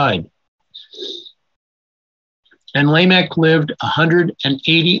he died. And Lamech lived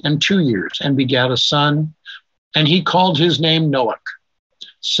 182 years and begat a son, and he called his name Noah,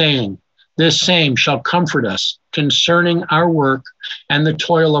 saying, this same shall comfort us concerning our work and the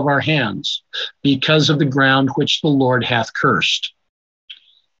toil of our hands, because of the ground which the Lord hath cursed.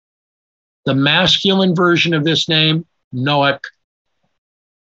 The masculine version of this name, Noach,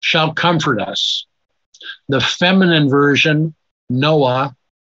 shall comfort us. The feminine version, Noah,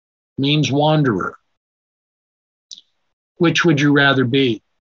 means wanderer. Which would you rather be?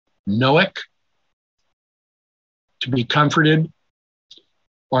 Noach, to be comforted,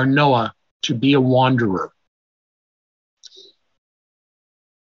 or Noah, to be a wanderer?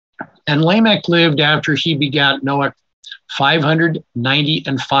 And Lamech lived after he begat Noach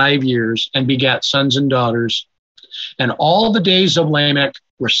 595 years and begat sons and daughters. And all the days of Lamech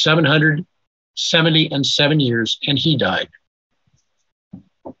were 777 years, and he died.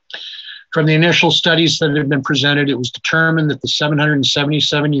 From the initial studies that had been presented, it was determined that the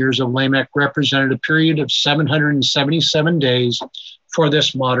 777 years of Lamech represented a period of 777 days for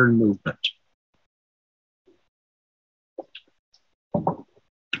this modern movement.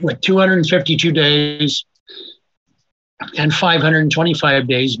 With 252 days and 525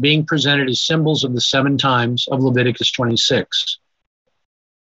 days being presented as symbols of the 7 times of Leviticus 26.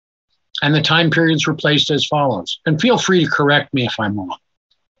 And the time periods were placed as follows. And feel free to correct me if I'm wrong.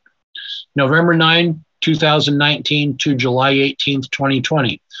 November 9, 2019 to July 18th,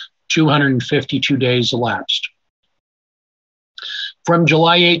 2020, 252 days elapsed. From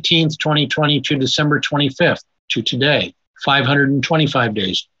July 18th, 2020 to December 25th to today, 525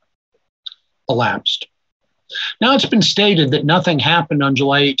 days elapsed. Now it's been stated that nothing happened on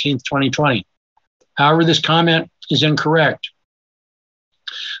July 18th, 2020. However, this comment is incorrect.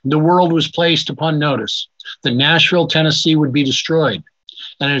 The world was placed upon notice that Nashville, Tennessee would be destroyed,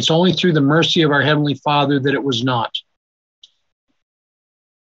 and it's only through the mercy of our Heavenly Father that it was not.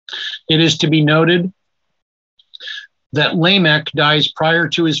 It is to be noted that Lamech dies prior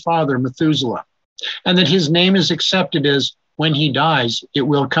to his father, Methuselah, and that his name is accepted as, when he dies, it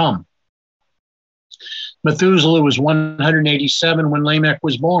will come. Methuselah was 187 when Lamech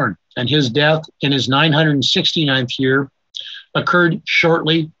was born, and his death in his 969th year occurred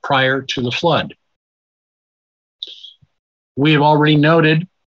shortly prior to the flood. We have already noted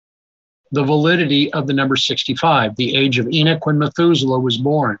the validity of the number 65, the age of Enoch when Methuselah was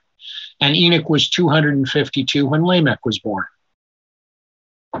born, and Enoch was 252 when Lamech was born.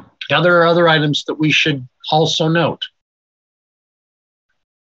 Now, there are other items that we should also note.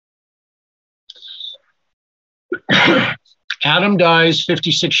 Adam dies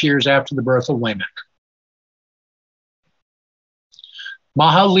 56 years after the birth of Lamech.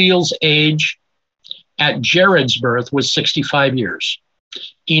 Mahalalel's age at Jared's birth was 65 years.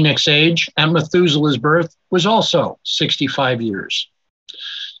 Enoch's age at Methuselah's birth was also 65 years.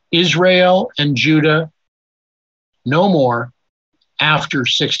 Israel and Judah no more after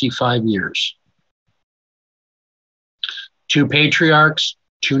 65 years. 2 patriarchs,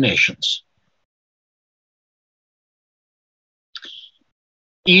 2 nations.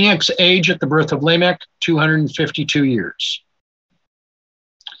 Enoch's age at the birth of Lamech, 252 years.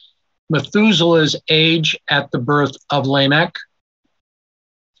 Methuselah's age at the birth of Lamech,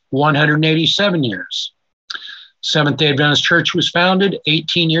 187 years. Seventh-day Adventist Church was founded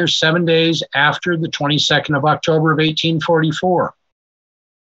 18 years, 7 days after the 22nd of October of 1844.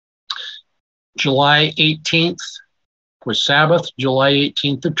 July 18th was Sabbath, July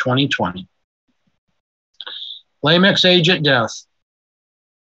 18th of 2020. Lamech's age at death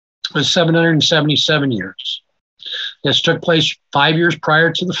was 777 years. This took place 5 years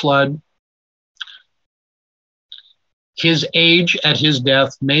prior to the flood. His age at his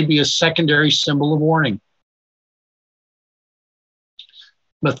death may be a secondary symbol of warning.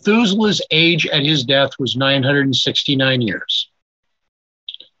 Methuselah's age at his death was 969 years.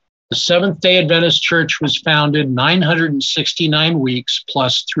 The Seventh-day Adventist Church was founded 969 weeks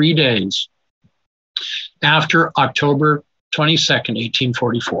plus 3 days after October 22nd,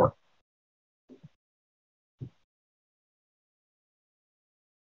 1844.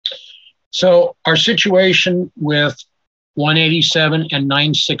 So our situation with 187 and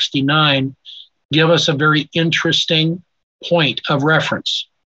 969 give us a very interesting point of reference.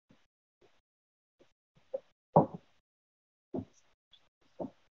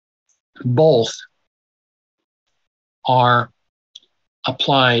 Both are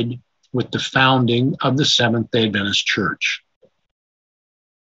applied with the founding of the Seventh-day Adventist Church.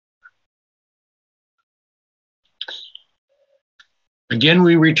 Again,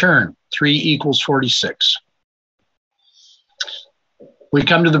 we return. 3 equals 46. We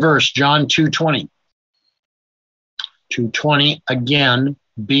come to the verse, John 2:20. 2:20, again,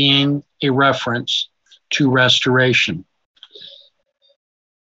 being a reference to restoration.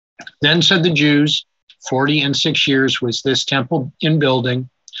 Then said the Jews, 46 years was this temple in building,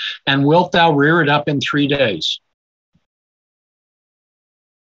 and wilt thou rear it up in 3 days?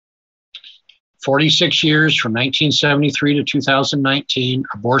 46 years from 1973 to 2019,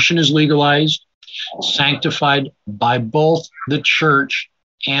 abortion is legalized, sanctified by both the church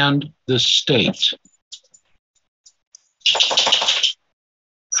and the state.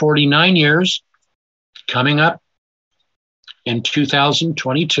 49 years coming up in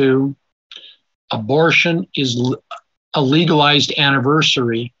 2022, abortion is a legalized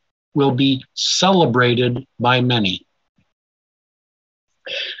anniversary will be celebrated by many.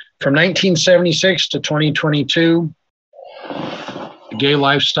 From 1976 to 2022, the gay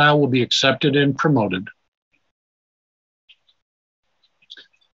lifestyle will be accepted and promoted.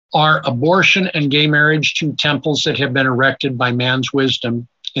 Are abortion and gay marriage two temples that have been erected by man's wisdom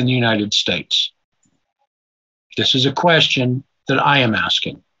in the United States? This is a question that I am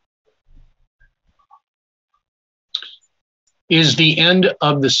asking. Is the end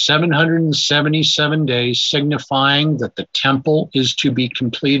of the 777 days signifying that the temple is to be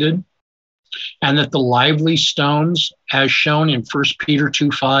completed and that the lively stones, as shown in 1 Peter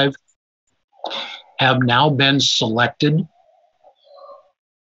 2:5, have now been selected?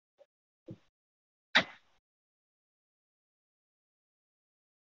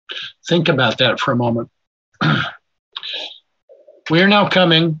 Think about that for a moment. We are now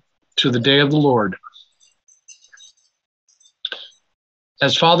coming to the day of the Lord.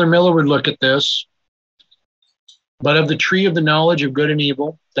 As Father Miller would look at this, but of the tree of the knowledge of good and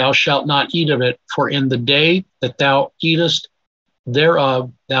evil, thou shalt not eat of it, for in the day that thou eatest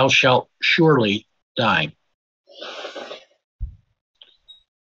thereof, thou shalt surely die.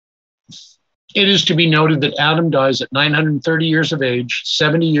 It is to be noted that Adam dies at 930 years of age,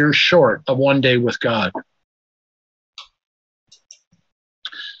 70 years short of 1 day with God.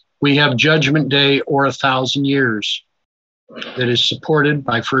 We have Judgment Day or 1,000 years that is supported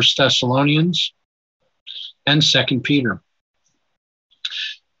by 1 Thessalonians and 2 Peter.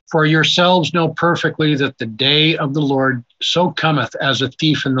 For yourselves know perfectly that the day of the Lord so cometh as a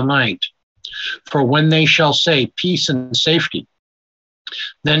thief in the night. For when they shall say peace and safety,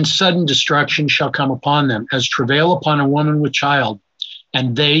 then sudden destruction shall come upon them, as travail upon a woman with child,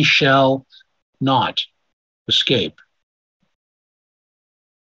 and they shall not escape.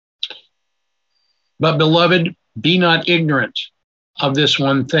 But beloved, be not ignorant of this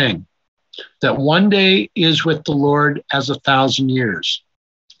one thing, that 1 day is with the Lord as 1,000 years,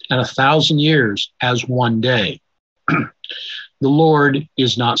 and 1,000 years as 1 day. The Lord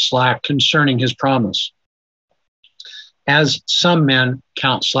is not slack concerning his promise, as some men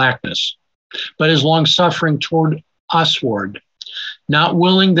count slackness, but is longsuffering toward usward, not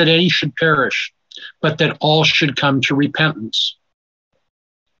willing that any should perish, but that all should come to repentance.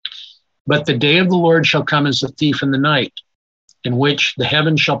 But the day of the Lord shall come as a thief in the night, in which the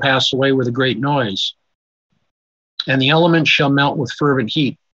heavens shall pass away with a great noise, and the elements shall melt with fervent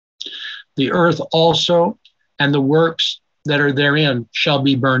heat. The earth also and the works that are therein shall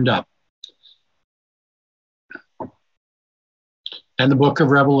be burned up. And the book of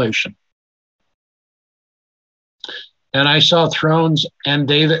Revelation. And I saw thrones, and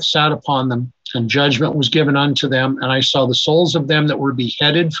they that sat upon them, and judgment was given unto them. And I saw the souls of them that were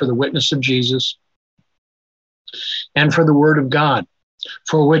beheaded for the witness of Jesus and for the word of God,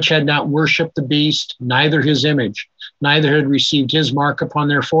 for which had not worshipped the beast, neither his image, neither had received his mark upon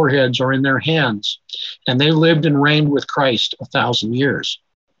their foreheads or in their hands. And they lived and reigned with Christ 1,000 years.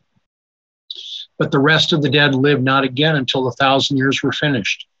 But the rest of the dead lived not again until the 1,000 years were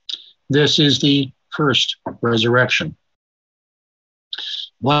finished. This is the first resurrection.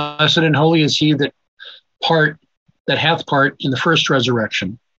 Blessed and holy is he that hath part in the first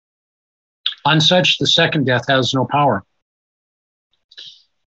resurrection. On such the second death has no power.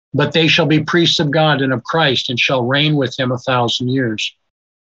 But they shall be priests of God and of Christ, and shall reign with him 1,000 years.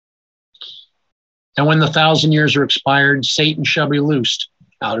 And when the 1,000 years are expired, Satan shall be loosed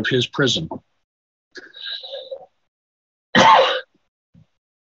out of his prison.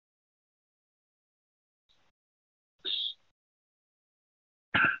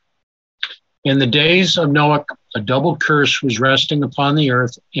 In the days of Noah, a double curse was resting upon the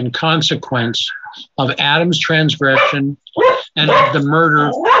earth in consequence of Adam's transgression and of the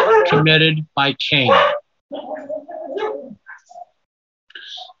murder committed by Cain.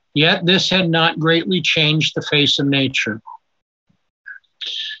 Yet this had not greatly changed the face of nature.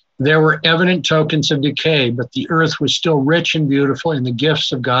 There were evident tokens of decay, but the earth was still rich and beautiful in the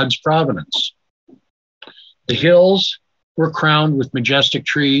gifts of God's providence. The hills were crowned with majestic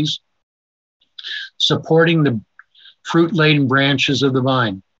trees, supporting the fruit-laden branches of the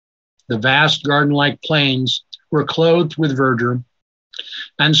vine. The vast garden-like plains were clothed with verdure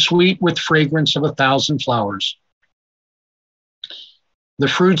and sweet with fragrance of 1,000 flowers. The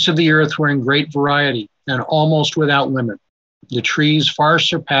fruits of the earth were in great variety and almost without limit. The trees far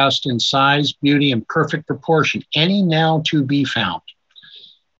surpassed in size, beauty, and perfect proportion any now to be found.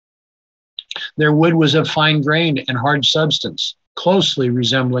 Their wood was of fine grain and hard substance, closely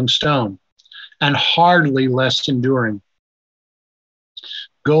resembling stone, and hardly less enduring.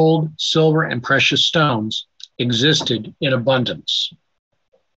 Gold, silver, and precious stones existed in abundance.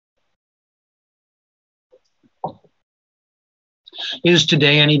 Is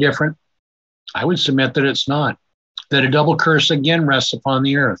today any different? I would submit that it's not, that a double curse again rests upon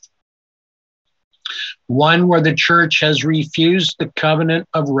the earth. One where the church has refused the covenant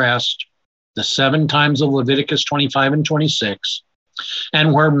of rest, the 7 times of Leviticus 25 and 26,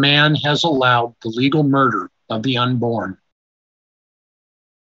 and where man has allowed the legal murder of the unborn.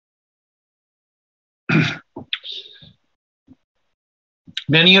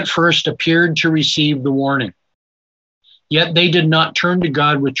 Many at first appeared to receive the warning, yet they did not turn to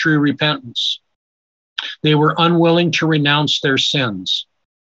God with true repentance. They were unwilling to renounce their sins.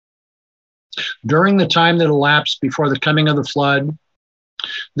 During the time that elapsed before the coming of the flood,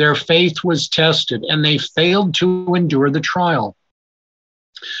 their faith was tested, and they failed to endure the trial.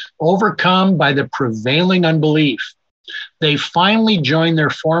 Overcome by the prevailing unbelief, they finally joined their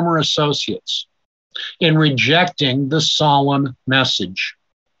former associates in rejecting the solemn message.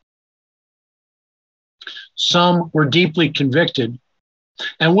 Some were deeply convicted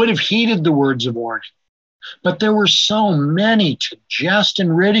and would have heeded the words of warning, but there were so many to jest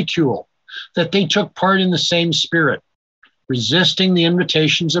and ridicule that they took part in the same spirit, resisting the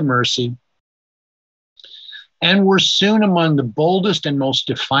invitations of mercy, and were soon among the boldest and most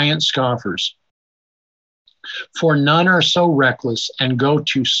defiant scoffers. For none are so reckless and go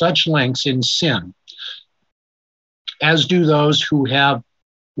to such lengths in sin as do those who have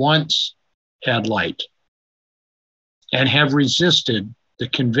once had light and have resisted the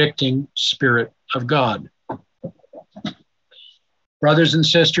convicting Spirit of God. Brothers and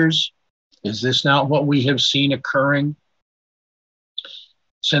sisters, is this not what we have seen occurring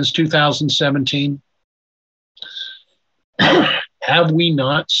since 2017? Have we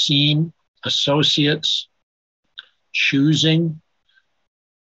not seen associates choosing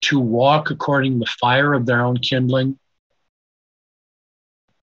to walk according to the fire of their own kindling?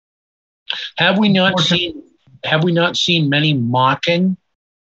 Have we not seen many mocking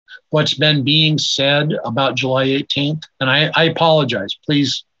what's been being said about July 18th? And I apologize.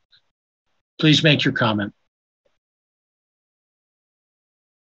 Please make your comment.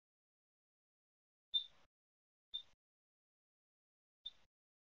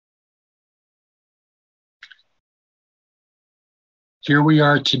 Here we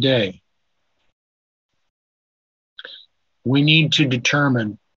are today. We need to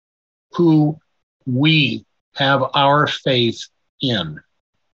determine who we have our faith in?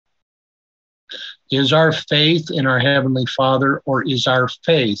 Is our faith in our Heavenly Father, or is our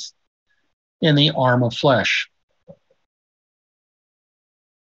faith in the arm of flesh?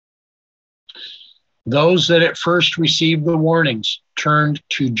 Those that at first received the warnings turned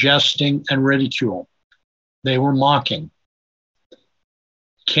to jesting and ridicule. They were mocking.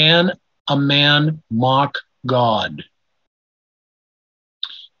 Can a man mock God?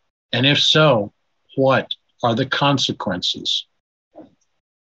 And if so, what are the consequences?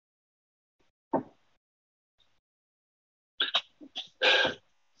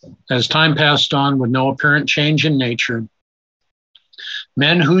 As time passed on with no apparent change in nature,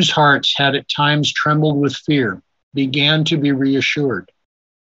 men whose hearts had at times trembled with fear began to be reassured.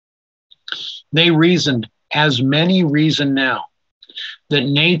 They reasoned, as many reason now, that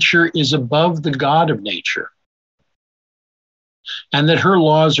nature is above the God of nature, and that her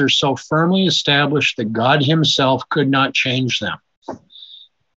laws are so firmly established that God himself could not change them.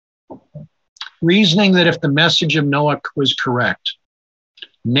 Reasoning that if the message of Noah was correct,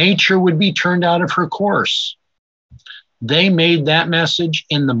 nature would be turned out of her course, they made that message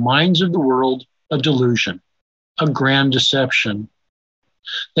in the minds of the world a delusion, a grand deception.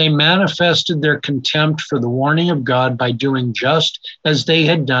 They manifested their contempt for the warning of God by doing just as they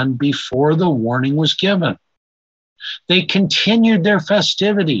had done before the warning was given. They continued their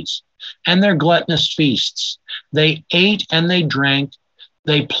festivities and their gluttonous feasts. They ate and they drank.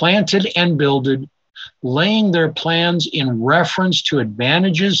 They planted and builded, laying their plans in reference to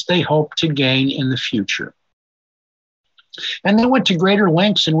advantages they hoped to gain in the future. And they went to greater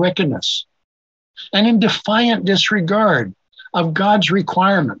lengths in wickedness and in defiant disregard of God's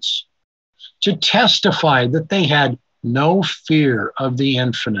requirements to testify that they had no fear of the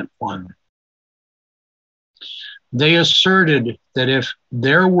Infinite One. They asserted that if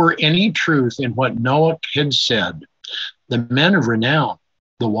there were any truth in what Noah had said, the men of renown,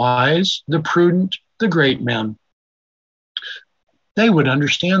 the wise, the prudent, the great men, they would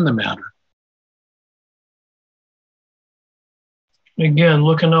understand the matter. Again,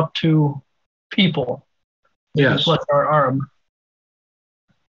 looking up to people. Yes. Like our arm.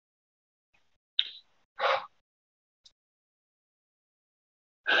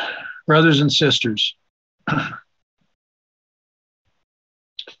 Brothers and sisters,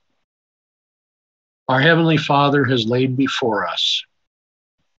 our Heavenly Father has laid before us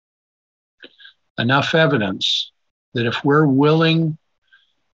enough evidence that if we're willing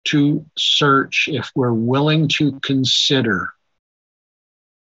to search, if we're willing to consider,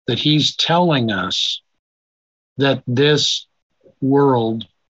 that he's telling us that this world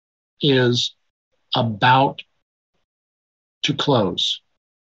is about to close,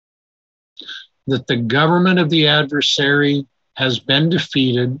 that the government of the adversary has been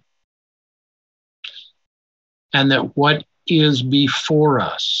defeated, and that what is before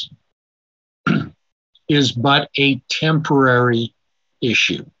us is but a temporary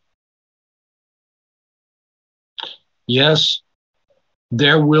issue. Yes,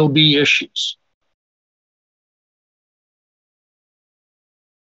 there will be issues.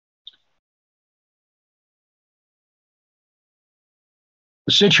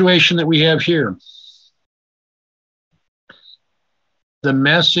 The situation that we have here, the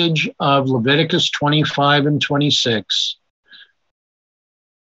message of Leviticus 25 and 26,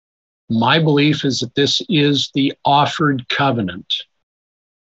 my belief is that this is the offered covenant,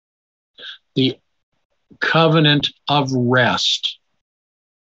 the covenant of rest.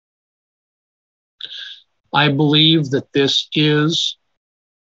 I believe that this is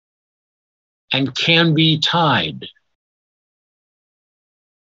and can be tied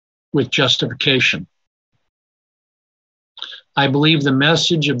with justification. I believe the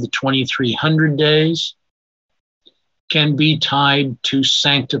message of the 2300 days can be tied to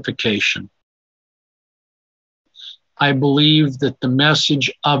sanctification. I believe that the message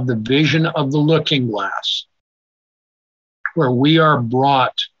of the vision of the looking glass, where we are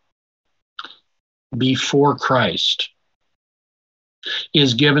brought before Christ,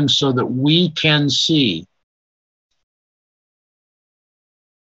 is given so that we can see,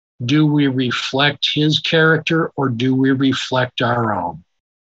 do we reflect his character or do we reflect our own?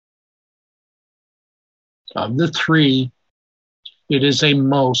 Of the three, it is a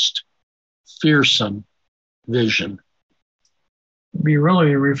most fearsome vision. Be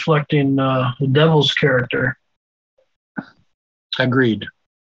really reflecting the devil's character. Agreed.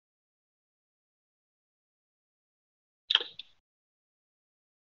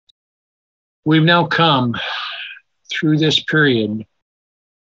 We've now come through this period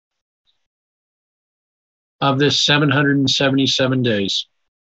of this 777 days.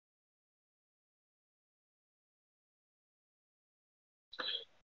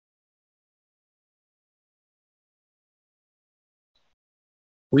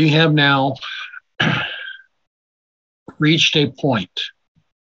 We have now reached a point.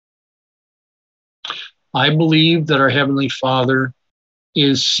 I believe that our Heavenly Father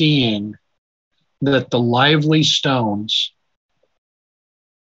is seeing that the lively stones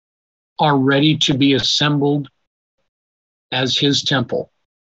are ready to be assembled as His temple.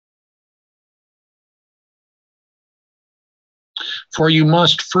 For you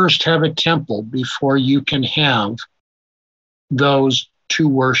must first have a temple before you can have those to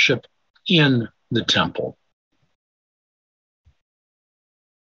worship in the temple.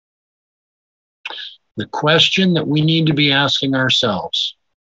 The question that we need to be asking ourselves,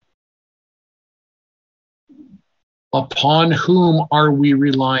 upon whom are we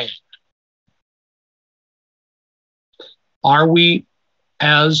relying? Are we,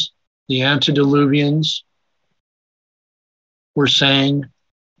 as the antediluvians were saying,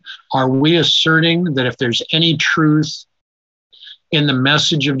 are we asserting that if there's any truth in the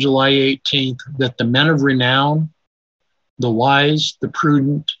message of July 18th, that the men of renown, the wise, the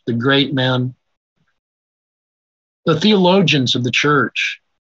prudent, the great men, the theologians of the church,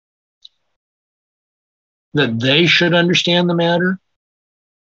 that they should understand the matter?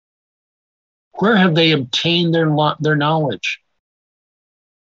 Where have they obtained their knowledge?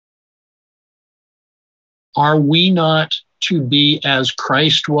 Are we not to be as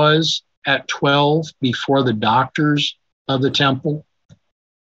Christ was at 12 before the doctors of the temple?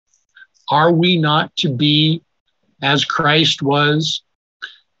 Are we not to be as Christ was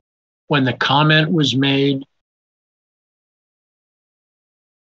when the comment was made,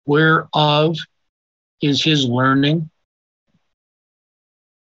 whereof is his learning?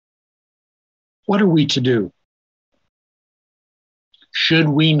 What are we to do? Should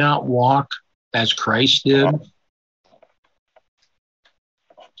we not walk as Christ did?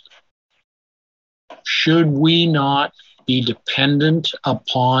 Should we not be dependent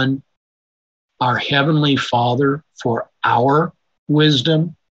upon our Heavenly Father for our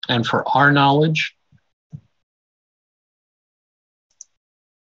wisdom and for our knowledge?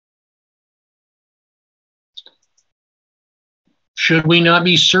 Should we not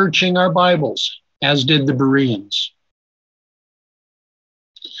be searching our Bibles, as did the Bereans?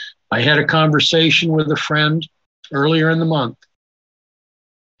 I had a conversation with a friend earlier in the month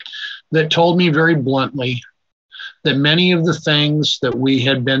that told me very bluntly that many of the things that we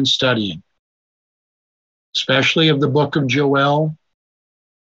had been studying, especially of the book of Joel,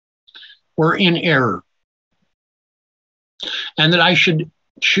 were in error, and that I should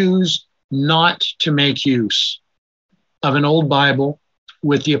choose not to make use of an old Bible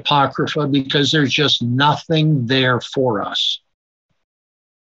with the Apocrypha because there's just nothing there for us.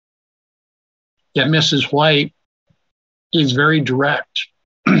 Yet Mrs. White is very direct.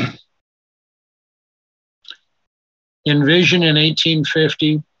 In Vision in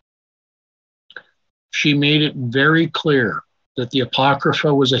 1850, she made it very clear that the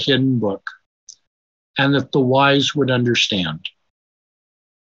Apocrypha was a hidden book and that the wise would understand.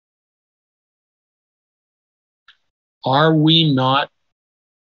 Are we not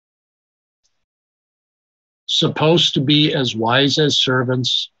supposed to be as wise as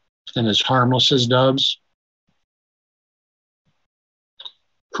servants and as harmless as doves?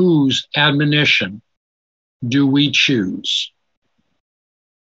 Whose admonition do we choose?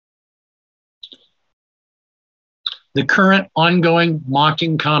 The current ongoing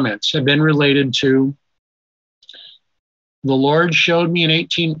mocking comments have been related to the Lord showed me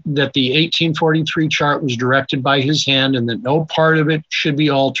that the 1843 chart was directed by his hand and that no part of it should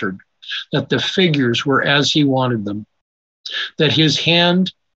be altered, that the figures were as he wanted them, that his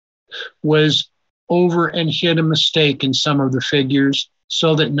hand was over and hid a mistake in some of the figures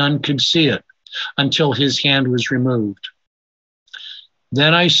so that none could see it until his hand was removed.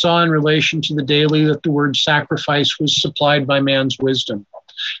 Then I saw in relation to the daily that the word sacrifice was supplied by man's wisdom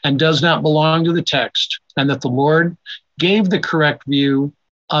and does not belong to the text, and that the Lord gave the correct view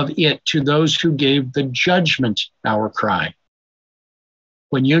of it to those who gave the judgment hour cry.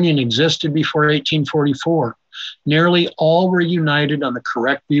 When union existed before 1844, nearly all were united on the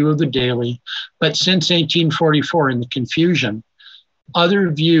correct view of the daily, but since 1844, in the confusion, other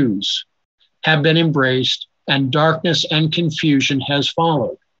views have been embraced and darkness and confusion has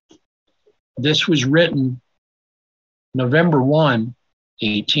followed. This was written November 1,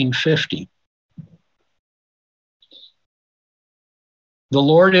 1850. The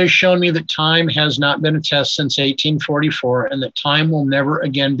Lord has shown me that time has not been a test since 1844 and that time will never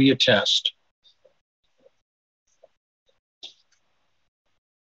again be a test.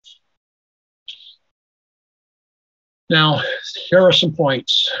 Now, here are some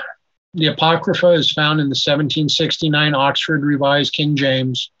points. the Apocrypha is found in the 1769 Oxford Revised King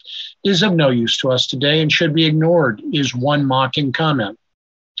James, is of no use to us today and should be ignored, is one mocking comment.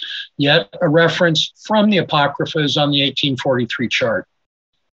 Yet a reference from the Apocrypha is on the 1843 chart.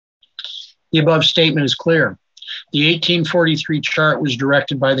 The above statement is clear. The 1843 chart was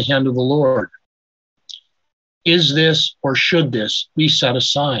directed by the hand of the Lord. Is this or should this be set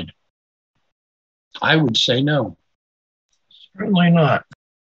aside? I would say no. Certainly not.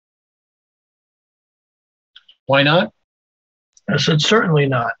 Why not? I said certainly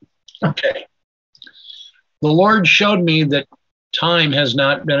not. Okay. The Lord showed me that time has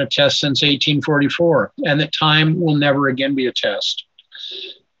not been a test since 1844, and that time will never again be a test.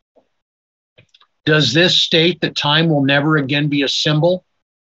 Does this state that time will never again be a symbol,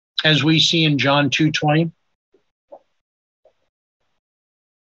 as we see in John 2:20?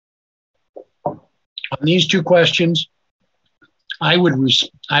 On these two questions, I would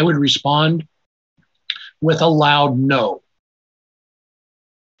respond with a loud no.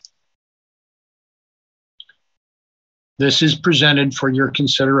 This is presented for your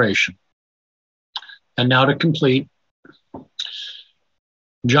consideration. And now to complete,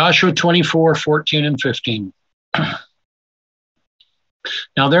 Joshua 24:14 and 15.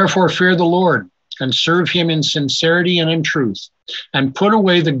 Now therefore fear the Lord and serve him in sincerity and in truth, and put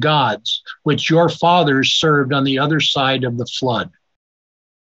away the gods which your fathers served on the other side of the flood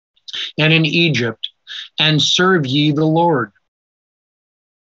and in Egypt, and serve ye the Lord.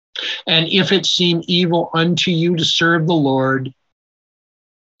 And if it seem evil unto you to serve the Lord,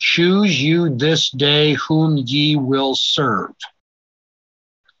 choose you this day whom ye will serve,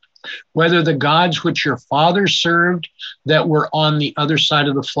 whether the gods which your fathers served that were on the other side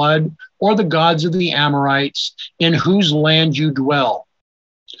of the flood, or the gods of the Amorites in whose land you dwell.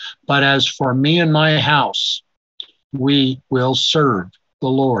 But as for me and my house, we will serve the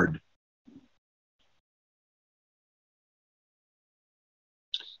Lord.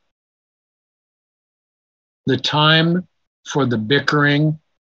 The time for the bickering,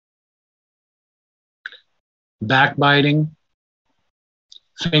 backbiting,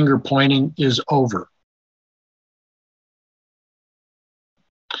 finger pointing is over.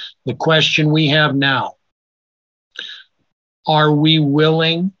 The question we have now, are we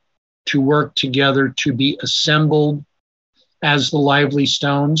willing to work together to be assembled as the lively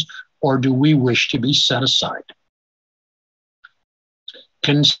stones, or do we wish to be set aside?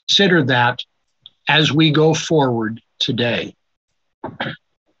 Consider that as we go forward today.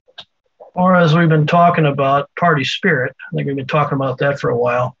 Or as we've been talking about, party spirit. I think we've been talking about that for a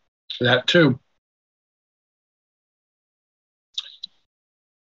while. That too.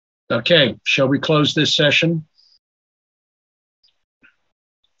 Okay, shall we close this session?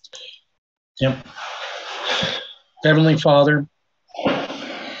 Yep. Heavenly Father,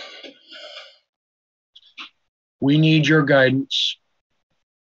 we need your guidance.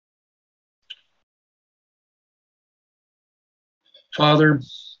 Father,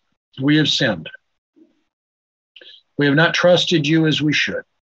 we have sinned. We have not trusted you as we should.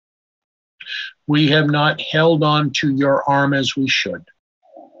 We have not held on to your arm as we should.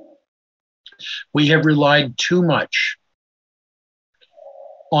 We have relied too much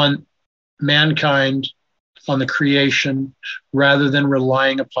on mankind, on the creation, rather than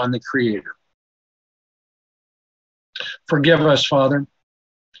relying upon the Creator. Forgive us, Father.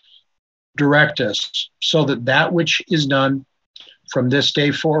 Direct us so that that which is done from this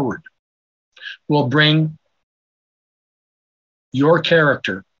day forward will bring your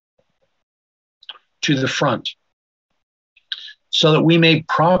character to the front, so that we may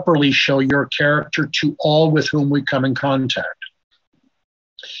properly show your character to all with whom we come in contact.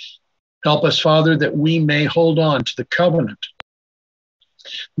 Help us, Father, that we may hold on to the covenant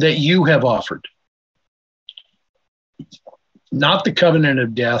that you have offered. Not the covenant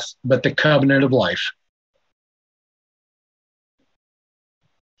of death, but the covenant of life.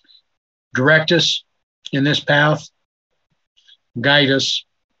 Direct us in this path. Guide us,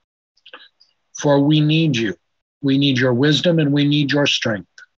 for we need you. We need your wisdom and we need your strength.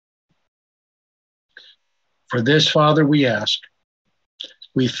 For this, Father, we ask.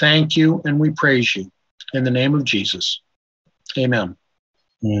 We thank you and we praise you in the name of Jesus. Amen.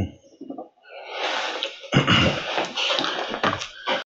 Yeah.